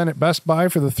ever spent at Best Buy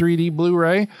for the 3D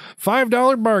Blu-ray.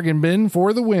 $5 bargain bin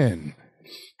for the win.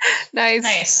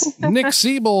 Nice. Nick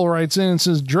Siebel writes in and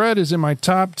says, Dredd is in my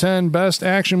top 10 best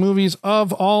action movies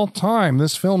of all time.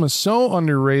 This film is so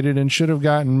underrated and should have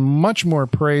gotten much more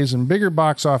praise and bigger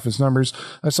box office numbers.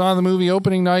 I saw the movie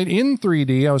opening night in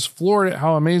 3D. I was floored at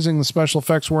how amazing the special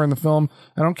effects were in the film.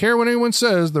 I don't care what anyone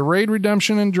says, The Raid,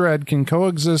 Redemption, and Dredd can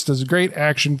coexist as great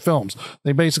action films.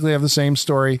 They basically have the same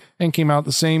story and came out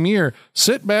the same year.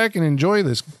 Sit back and enjoy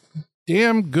this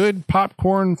damn good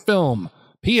popcorn film.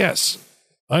 P.S.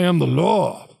 I am the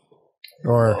law.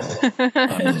 Or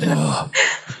I'm the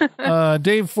law.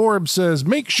 Dave Forbes says,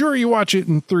 make sure you watch it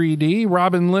in 3D.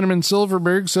 Robin Linneman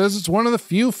Silverberg says it's one of the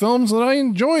few films that I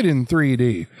enjoyed in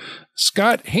 3D.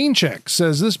 Scott Hainchek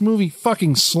says this movie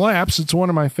fucking slaps. It's one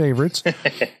of my favorites.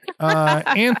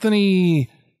 Anthony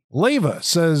Leva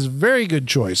says, very good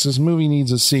choice. This movie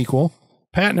needs a sequel.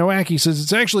 Pat Nowacki says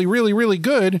it's actually really, really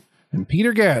good. And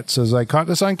Peter Gatt says, I caught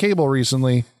this on cable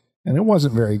recently, and it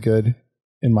wasn't very good.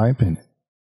 In my opinion.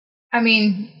 I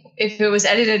mean, if it was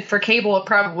edited for cable, it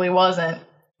probably wasn't.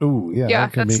 Ooh, yeah. Yeah,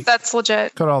 that's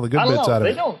legit. Cut all the good bits out of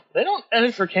it. They don't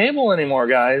edit for cable anymore,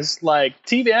 guys. Like,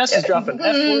 TBS is dropping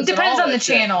F-words. Depends on the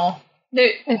channel.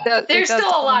 There's still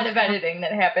a lot of depend. editing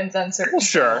that happens on certain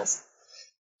channels.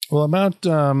 Well, about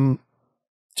 2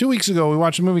 weeks ago, we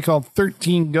watched a movie called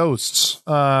 13 Ghosts.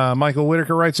 Michael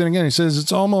Whitaker writes in again. He says,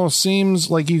 it almost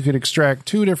seems like you could extract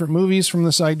 2 different movies from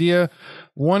this idea.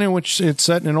 One in which it's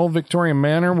set in an old Victorian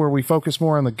manor where we focus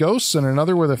more on the ghosts, and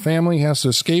another where the family has to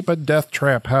escape a death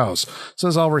trap house.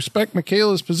 Says, I'll respect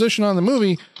Michaela's position on the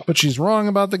movie, but she's wrong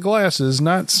about the glasses.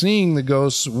 Not seeing the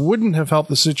ghosts wouldn't have helped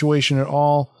the situation at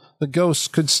all. The ghosts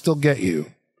could still get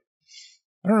you.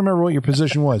 I don't remember what your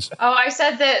position was. Oh, I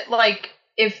said that, like,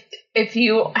 if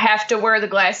you have to wear the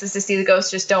glasses to see the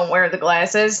ghosts, just don't wear the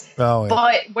glasses. Oh, yeah.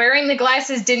 But wearing the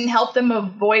glasses didn't help them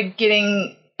avoid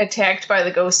getting attacked by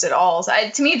the ghosts at all. So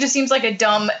to me, it just seems like a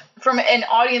dumb, from an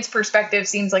audience perspective,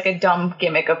 seems like a dumb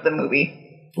gimmick of the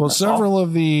movie. Well, several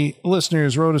of the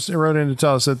listeners wrote in to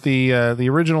tell us that the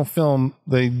original film,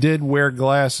 they did wear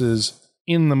glasses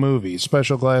in the movie,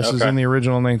 special glasses in the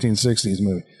original 1960s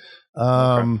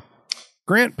movie.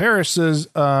 Grant Parrish says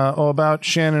about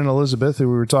Shannon Elizabeth, who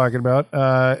we were talking about.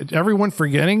 Everyone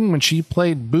forgetting when she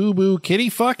played Boo Boo Kitty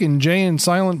Fuck in Jay and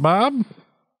Silent Bob?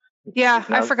 Yeah,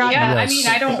 I forgot that. Yes. I mean,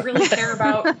 I don't really care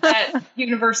about that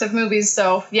universe of movies,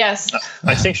 so yes.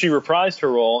 I think she reprised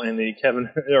her role in the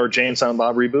Jay and Silent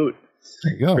Bob reboot.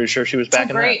 There you go. Pretty sure she was back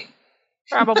in great.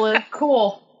 that. Probably.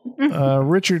 Cool.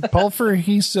 Richard Pulfer,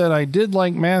 he said, I did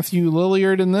like Matthew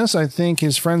Lillard in this. I think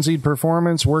his frenzied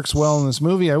performance works well in this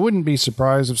movie. I wouldn't be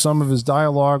surprised if some of his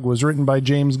dialogue was written by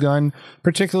James Gunn,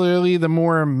 particularly the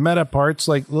more meta parts,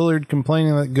 like Lillard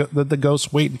complaining that the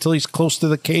ghosts wait until he's close to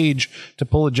the cage to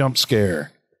pull a jump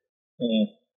scare.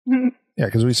 Yeah,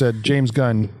 because we said James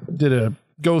Gunn did a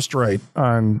ghost right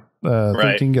on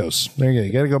 13 Ghosts. There you go.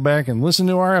 You got to go back and listen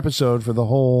to our episode for the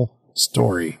whole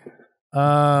story.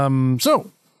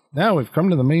 So now we've come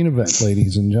to the main event,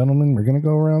 ladies and gentlemen. We're going to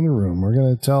go around the room. We're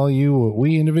going to tell you what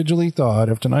we individually thought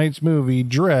of tonight's movie,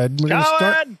 Dredd. We're going to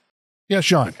start. Yeah,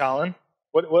 Sean. Colin,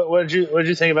 what did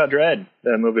you think about Dredd,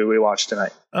 the movie we watched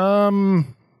tonight?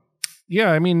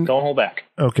 Yeah, I mean, don't hold back.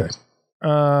 Okay.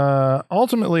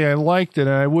 Ultimately, I liked it,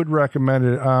 and I would recommend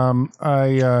it.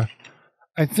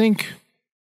 I think.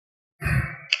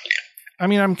 I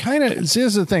mean, I'm kind of.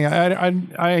 Here's the thing.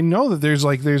 I know that there's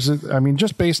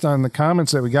just based on the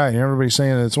comments that we got, everybody's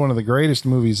saying that it's one of the greatest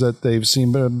movies that they've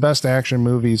seen, but best action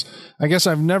movies. I guess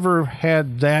I've never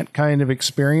had that kind of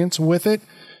experience with it.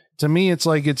 To me, it's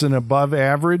like it's an above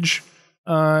average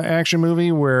action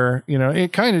movie where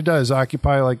it kind of does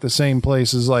occupy like the same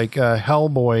place as like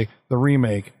Hellboy, the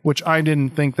remake, which I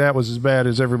didn't think that was as bad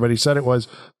as everybody said it was,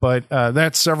 but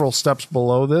that's several steps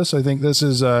below this. I think this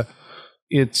is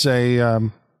it's a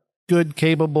good,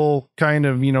 capable kind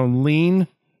of, lean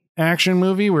action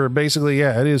movie where basically,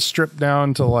 it is stripped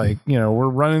down to like, we're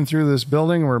running through this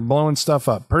building, we're blowing stuff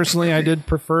up. Personally, I did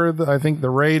prefer, I think the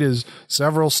Raid is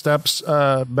several steps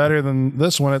better than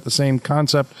this one at the same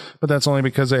concept, but that's only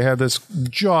because they had this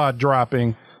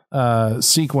jaw-dropping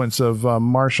sequence of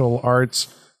martial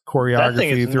arts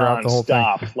choreography throughout the whole thing.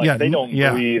 Like, they don't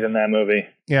breathe in that movie.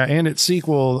 Yeah, and its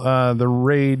sequel, the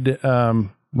Raid...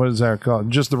 what is that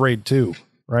called? Just the Raid 2,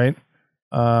 right?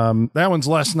 That one's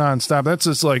less nonstop. That's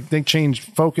just like they changed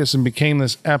focus and became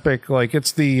this epic, like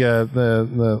it's the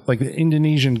like the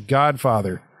Indonesian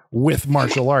Godfather with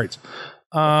martial arts.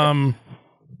 But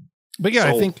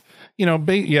yeah, I think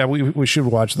we should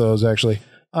watch those actually.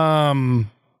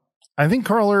 I think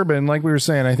Karl Urban, like we were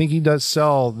saying, I think he does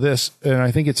sell this, and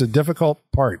I think it's a difficult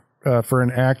part for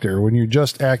an actor when you're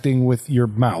just acting with your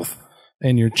mouth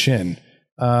and your chin.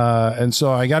 And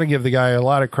so I got to give the guy a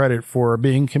lot of credit for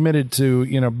being committed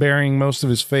to, burying most of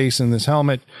his face in this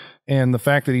helmet, and the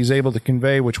fact that he's able to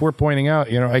convey, which we're pointing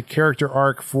out, a character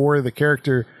arc for the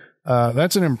character.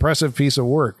 That's an impressive piece of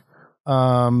work.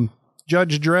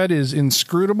 Judge Dredd is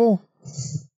inscrutable.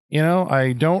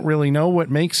 I don't really know what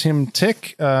makes him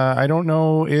tick. I don't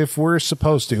know if we're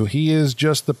supposed to. He is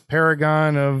just the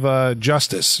paragon of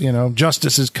justice.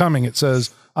 Justice is coming, it says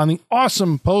on the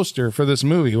awesome poster for this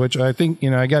movie, which I think,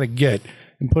 I got to get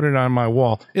and put it on my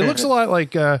wall. It looks a lot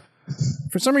like, for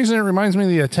some reason, it reminds me of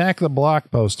the Attack the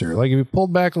Block poster. Like if you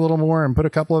pulled back a little more and put a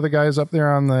couple of the guys up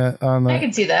there on the. I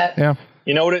can see that. Yeah.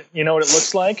 You know what it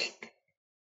looks like?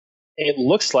 It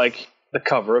looks like the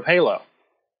cover of Halo.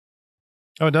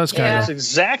 Oh, it does kind of. It's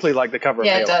exactly like the cover of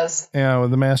Halo. Yeah, it does. Yeah,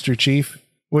 with the Master Chief,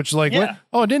 which what?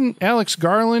 Oh, didn't Alex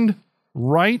Garland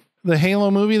write the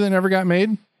Halo movie that never got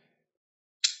made?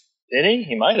 Did he?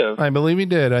 He might have. I believe he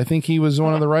did. I think he was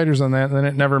one of the writers on that, and then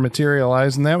it never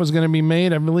materialized. And that was going to be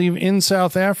made, I believe, in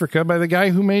South Africa by the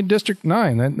guy who made District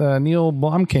 9, that Neil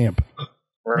Blomkamp.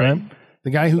 Right. The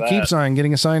guy who keeps on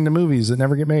getting assigned to movies that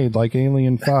never get made, like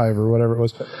Alien 5 or whatever it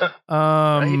was.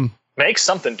 Right. Make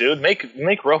something, dude. Make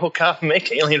RoboCop, make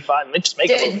Alien 5. Just make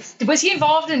it. Was he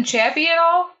involved in Chappie at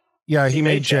all? Yeah, he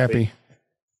made Chappie.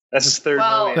 That's his third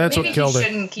movie. That's what killed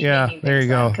it. Yeah, there you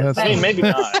go. Maybe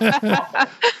not.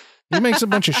 He makes a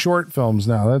bunch of short films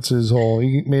now. That's his whole.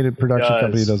 He made a production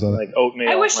company. He does that. Like Oatmeal.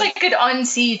 I wish I could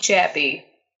unsee Chappie.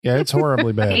 Yeah, it's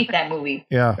horribly bad. I hate that movie.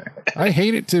 Yeah, I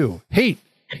hate it too. Hate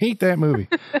that movie.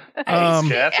 I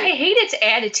hate its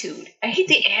attitude. I hate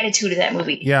the attitude of that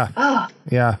movie. Yeah. Oh.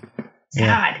 Yeah.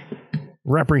 God.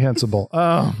 Reprehensible.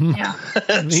 Yeah.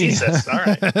 Jesus. All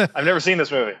right. I've never seen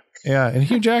this movie. Yeah, and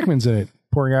Hugh Jackman's in it.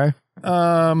 Poor guy.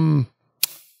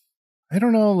 I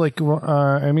don't know,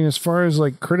 as far as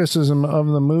like criticism of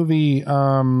the movie,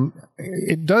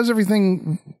 it does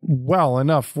everything well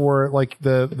enough for like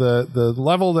the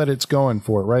level that it's going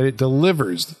for, right? It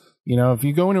delivers. If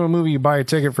you go into a movie, you buy a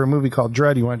ticket for a movie called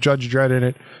Dredd, you want Judge Dredd in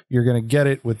it, you're going to get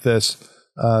it with this.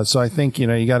 So I think,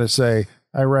 you got to say,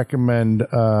 I recommend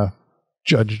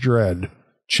Judge Dredd.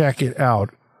 Check it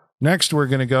out. Next, we're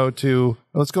going to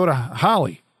let's go to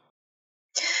Holly.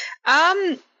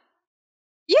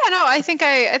 Yeah, no, I think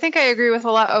I agree with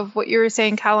a lot of what you were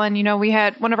saying, Colin. We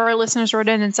had one of our listeners wrote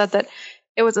in and said that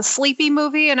it was a sleepy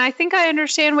movie, and I think I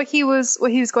understand what he was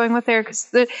going with there, because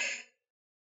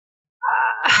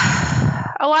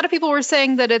a lot of people were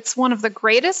saying that it's one of the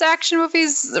greatest action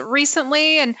movies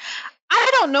recently, and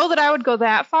I don't know that I would go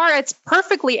that far. It's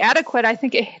perfectly adequate. I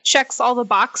think it checks all the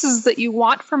boxes that you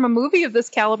want from a movie of this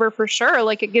caliber for sure.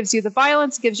 Like, it gives you the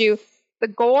violence, it gives you the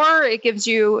gore, it gives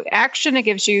you action, it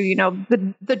gives you,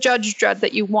 the Judge Dredd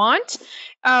that you want.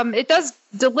 It does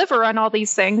deliver on all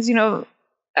these things, no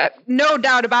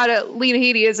doubt about it. Lena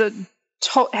Headey is a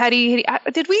Headey.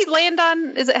 Did we land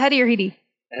on, is it Headey or Headey?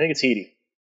 I think it's Headey.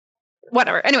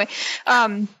 Whatever. Anyway,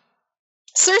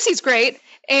 Cersei's great.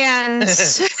 And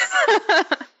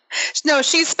no,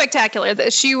 she's spectacular.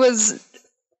 That she was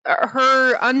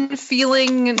her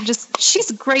unfeeling,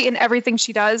 she's great in everything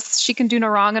she does. She can do no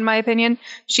wrong, in my opinion.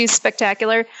 She's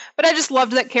spectacular. But I just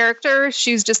loved that character.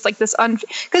 She's just like this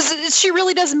because she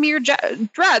really does mirror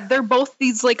Dredd. They're both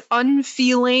these like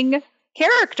unfeeling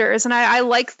characters, and I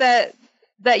like that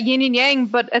yin and yang,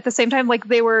 but at the same time, like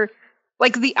they were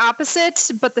like the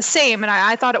opposite but the same, and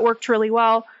I thought it worked really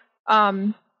well.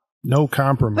 No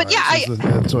compromise. But yeah,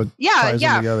 that's what ties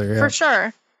them together. Yeah, for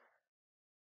sure.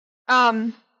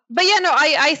 But yeah, no,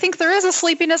 I think there is a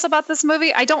sleepiness about this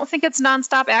movie. I don't think it's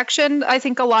nonstop action. I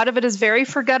think a lot of it is very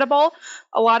forgettable.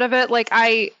 A lot of it, like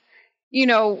I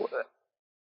know,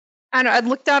 I'd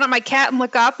look down at my cat and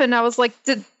look up, and I was like,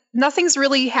 nothing's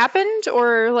really happened,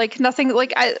 or like nothing.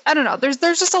 Like I don't know. There's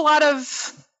just a lot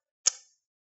of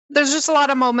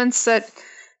moments that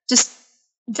just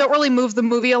don't really move the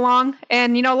movie along.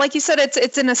 And like you said,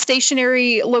 it's in a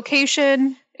stationary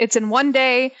location. It's in one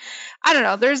day. I don't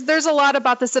know. There's a lot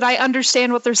about this that I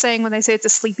understand what they're saying when they say it's a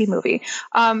sleepy movie.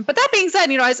 But that being said,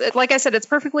 like I said, it's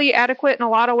perfectly adequate in a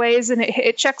lot of ways, and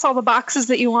it checks all the boxes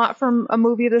that you want from a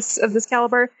movie of this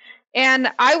caliber.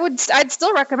 And I'd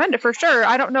still recommend it for sure.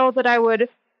 I don't know that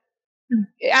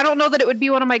it would be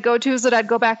one of my go-tos that I'd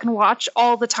go back and watch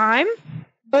all the time.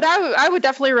 But I would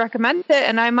definitely recommend it,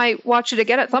 and I might watch it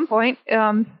again at some point.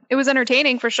 It was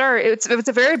entertaining for sure. It's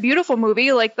a very beautiful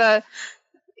movie. Like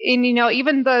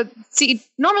even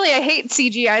normally I hate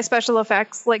CGI special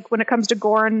effects, like when it comes to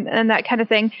gore and that kind of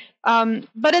thing.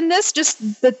 But in this,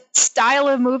 just the style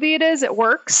of movie it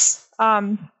works.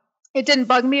 It didn't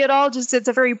bug me at all. Just it's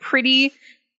a very pretty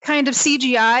kind of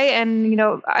CGI, and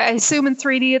I assume in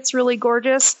 3D it's really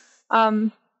gorgeous.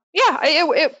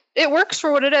 It works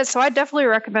for what it is, so I definitely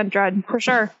recommend Dredd for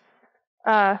sure.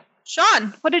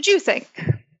 Sean, what did you think?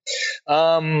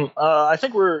 I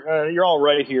think you're all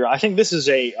right here. I think this is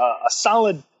a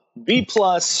solid B+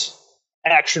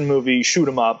 action movie, shoot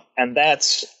 'em up, and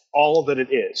that's all that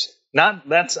it is. I'm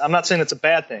not saying it's a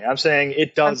bad thing. I'm saying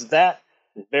it does that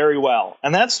very well,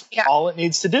 and that's all it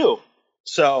needs to do.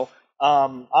 So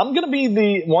I'm going to be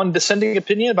the one dissenting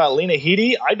opinion about Lena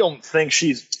Headey. I don't think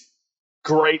she's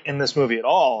great in this movie at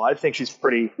all. I think she's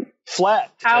pretty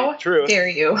flat. How true. Dare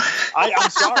you?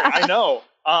 I'm sorry. I know.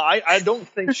 I don't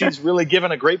think she's really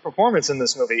given a great performance in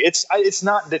this movie. It's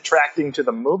not detracting to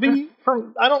the movie.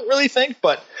 I don't really think,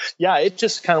 but yeah, it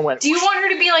just kind of went. Do you want her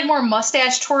to be like more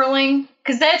mustache twirling?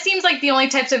 Because that seems like the only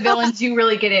types of villains you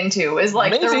really get into is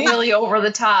like the really over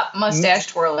the top mustache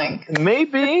twirling.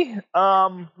 Maybe,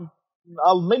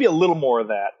 maybe a little more of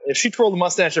that. If she twirled the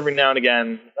mustache every now and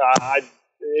again,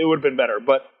 it would have been better.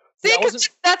 But see,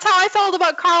 that's how I felt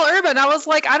about Karl Urban. I was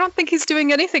like, I don't think he's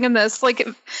doing anything in this. Like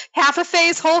half a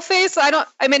face, whole face. I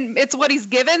mean, it's what he's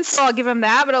given, so I'll give him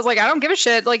that. But I was like, I don't give a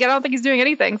shit. Like, I don't think he's doing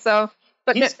anything. So,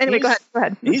 but anyway, go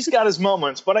ahead. He's got his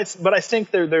moments, but I think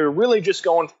they're really just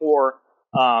going for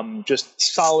just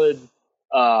solid,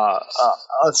 a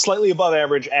slightly above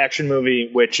average action movie,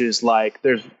 which is like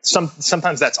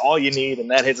sometimes that's all you need,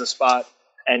 and that hits a spot.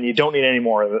 And you don't need any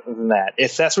more than that.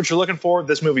 If that's what you're looking for,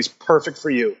 this movie's perfect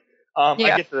for you. I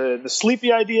get the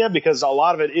sleepy idea because a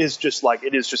lot of it is just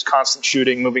constant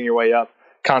shooting, moving your way up,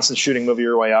 constant shooting, moving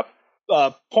your way up,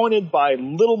 pointed by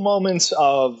little moments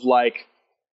of like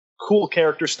cool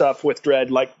character stuff with Dredd,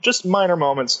 like just minor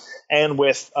moments, and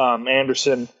with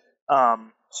Anderson.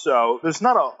 So there's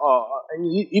not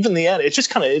even the end. It's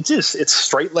just it's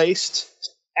straight laced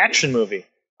action movie.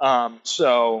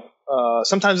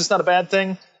 Sometimes it's not a bad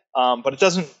thing, but it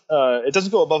doesn't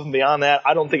go above and beyond that.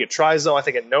 I don't think it tries, though. I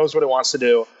think it knows what it wants to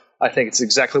do. I think it's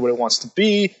exactly what it wants to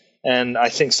be, and I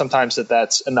think sometimes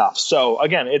that's enough. So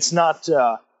again, it's not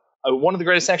one of the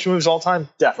greatest action movies of all time.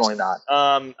 Definitely not.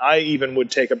 I even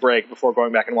would take a break before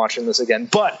going back and watching this again.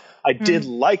 But I did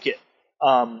like it,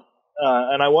 and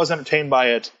I was entertained by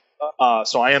it.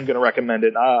 So I am going to recommend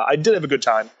it. I did have a good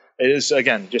time. It is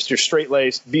again just your straight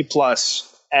laced B+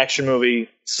 action movie,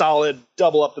 solid,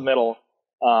 double up the middle.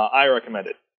 I recommend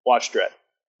it. Watch Dredd.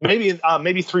 Maybe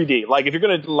 3D. Like if you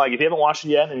haven't watched it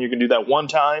yet and you can do that one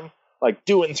time, like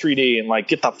do it in 3D and like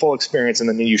get that full experience, and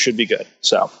then you should be good.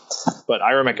 So, but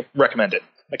I recommend it.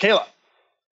 Michaela.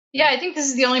 Yeah, I think this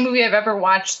is the only movie I've ever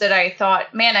watched that I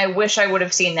thought, man, I wish I would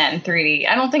have seen that in 3D.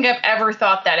 I don't think I've ever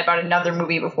thought that about another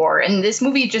movie before. And this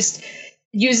movie just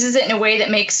uses it in a way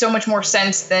that makes so much more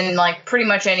sense than like pretty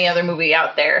much any other movie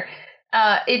out there.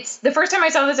 It's the first time I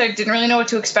saw this, I didn't really know what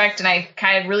to expect, and I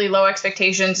kind of had really low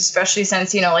expectations, especially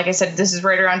since, like I said, this is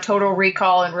right around Total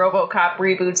Recall and RoboCop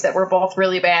reboots that were both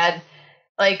really bad.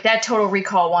 Like that Total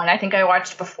Recall one, I think I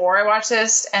watched before I watched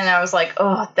this, and I was like,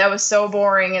 oh, that was so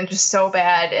boring and just so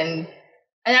bad. And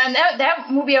that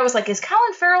movie, I was like, is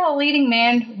Colin Farrell a leading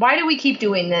man? Why do we keep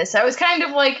doing this? I was kind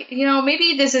of like,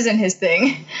 maybe this isn't his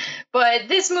thing. But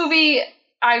this movie,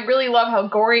 I really love how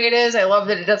gory it is. I love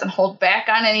that it doesn't hold back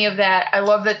on any of that. I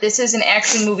love that this is an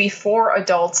action movie for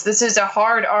adults. This is a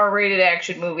hard R-rated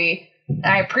action movie, and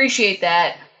I appreciate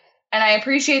that. And I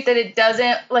appreciate that it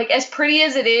doesn't, like, as pretty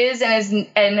as it is and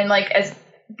as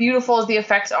beautiful as the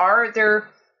effects are, they're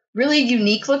really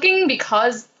unique looking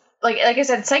because, like I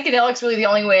said, psychedelic's really the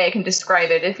only way I can describe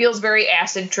it. It feels very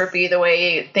acid trippy, the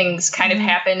way things kind of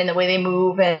happen and the way they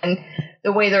move and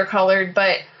the way they're colored.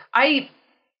 But I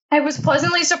was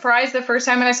pleasantly surprised the first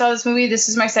time I saw this movie. This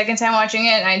is my second time watching it,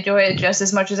 and I enjoy it just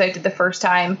as much as I did the first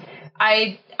time.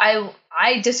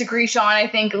 I disagree, Sean. I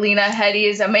think Lena Headey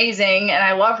is amazing, and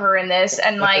I love her in this.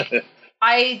 And like,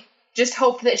 I just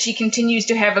hope that she continues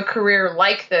to have a career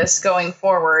like this going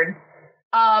forward.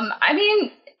 I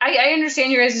mean, I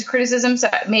understand your guys' criticisms.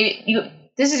 Maybe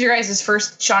this is your guys'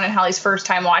 first, Sean and Holly's first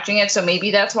time watching it, so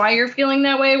maybe that's why you're feeling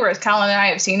that way. Whereas Colin and I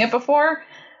have seen it before.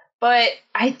 But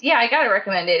I gotta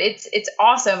recommend it. It's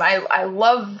awesome. I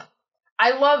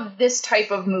love this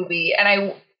type of movie, and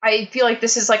I feel like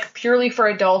this is like purely for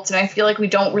adults, and I feel like we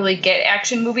don't really get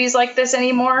action movies like this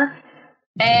anymore.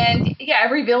 And yeah,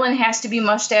 every villain has to be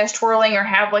mustache twirling or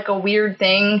have like a weird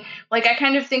thing. Like I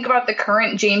kind of think about the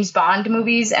current James Bond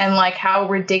movies and like how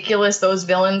ridiculous those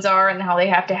villains are and how they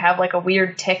have to have like a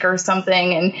weird tick or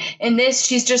something. And in this,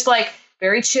 she's just like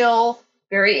very chill,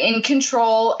 very in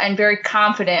control, and very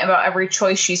confident about every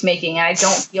choice she's making. And I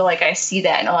don't feel like I see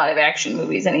that in a lot of action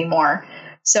movies anymore.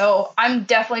 So I'm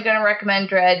definitely going to recommend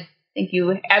Dredd. I think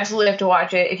you absolutely have to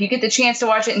watch it. If you get the chance to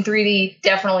watch it in 3D,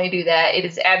 definitely do that. It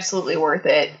is absolutely worth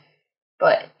it.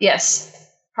 But yes,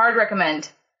 hard recommend.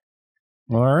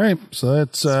 All right. So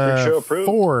that's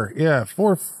 4. Yeah,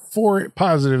 four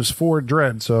positives for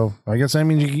Dredd. So I guess that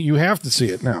means you have to see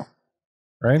it now.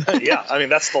 Right? Yeah, I mean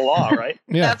that's the law, right?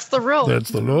 Yeah. That's the rule. That's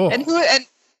the law. And I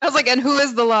was like, and who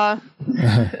is the law?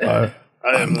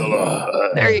 I am the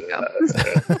law. There you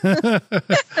go.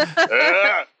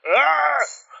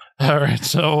 All right,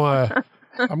 so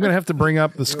I'm going to have to bring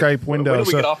up the Skype window. When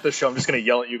we get off this show, I'm just going to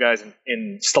yell at you guys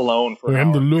in Stallone for an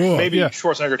hour. The law. Maybe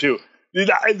Schwarzenegger too.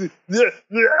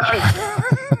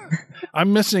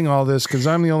 I'm missing all this because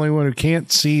I'm the only one who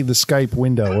can't see the Skype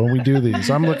window when we do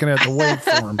these. I'm looking at the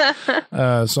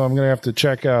waveform. So I'm going to have to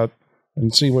check out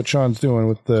and see what Sean's doing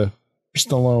with the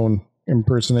Stallone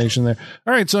impersonation there.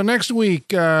 All right, so next week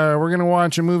we're going to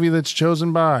watch a movie that's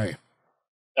chosen by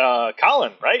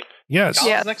Colin, right? Yes.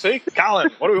 Colin's next week. Colin,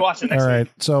 what are we watching next week? All right,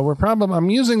 so I'm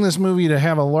using this movie to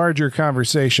have a larger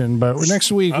conversation, but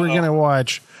next week we're going to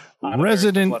watch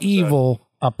Resident Evil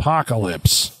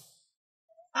Apocalypse.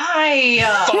 Hi.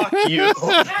 Fuck you.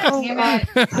 God damn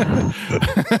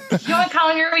it. You and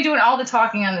Colin, you're going to be doing all the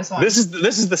talking on this one. This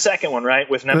is the second one, right?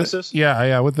 With Nemesis?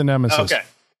 Yeah, with the Nemesis. Okay.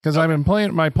 Because I've been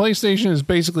playing, my PlayStation is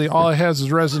basically all it has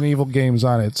is Resident Evil games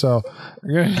on it. So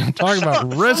we're going to talk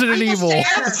about Resident Evil.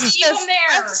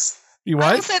 You what?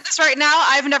 I will say this right now.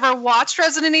 I've never watched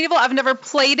Resident Evil. I've never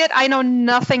played it. I know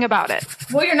nothing about it.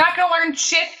 Well, you're not going to learn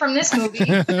shit from this movie.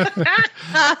 It's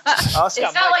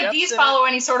not like these follow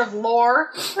any sort of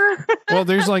lore. Well,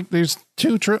 there's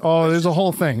two. There's a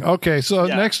whole thing. Okay, so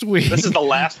next week. This is the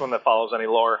last one that follows any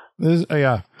lore.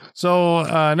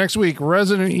 So next week,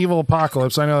 Resident Evil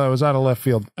Apocalypse. I know that was out of left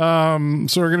field. So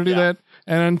we're going to do that.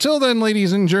 And until then,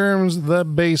 ladies and germs, the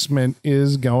basement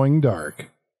is going dark.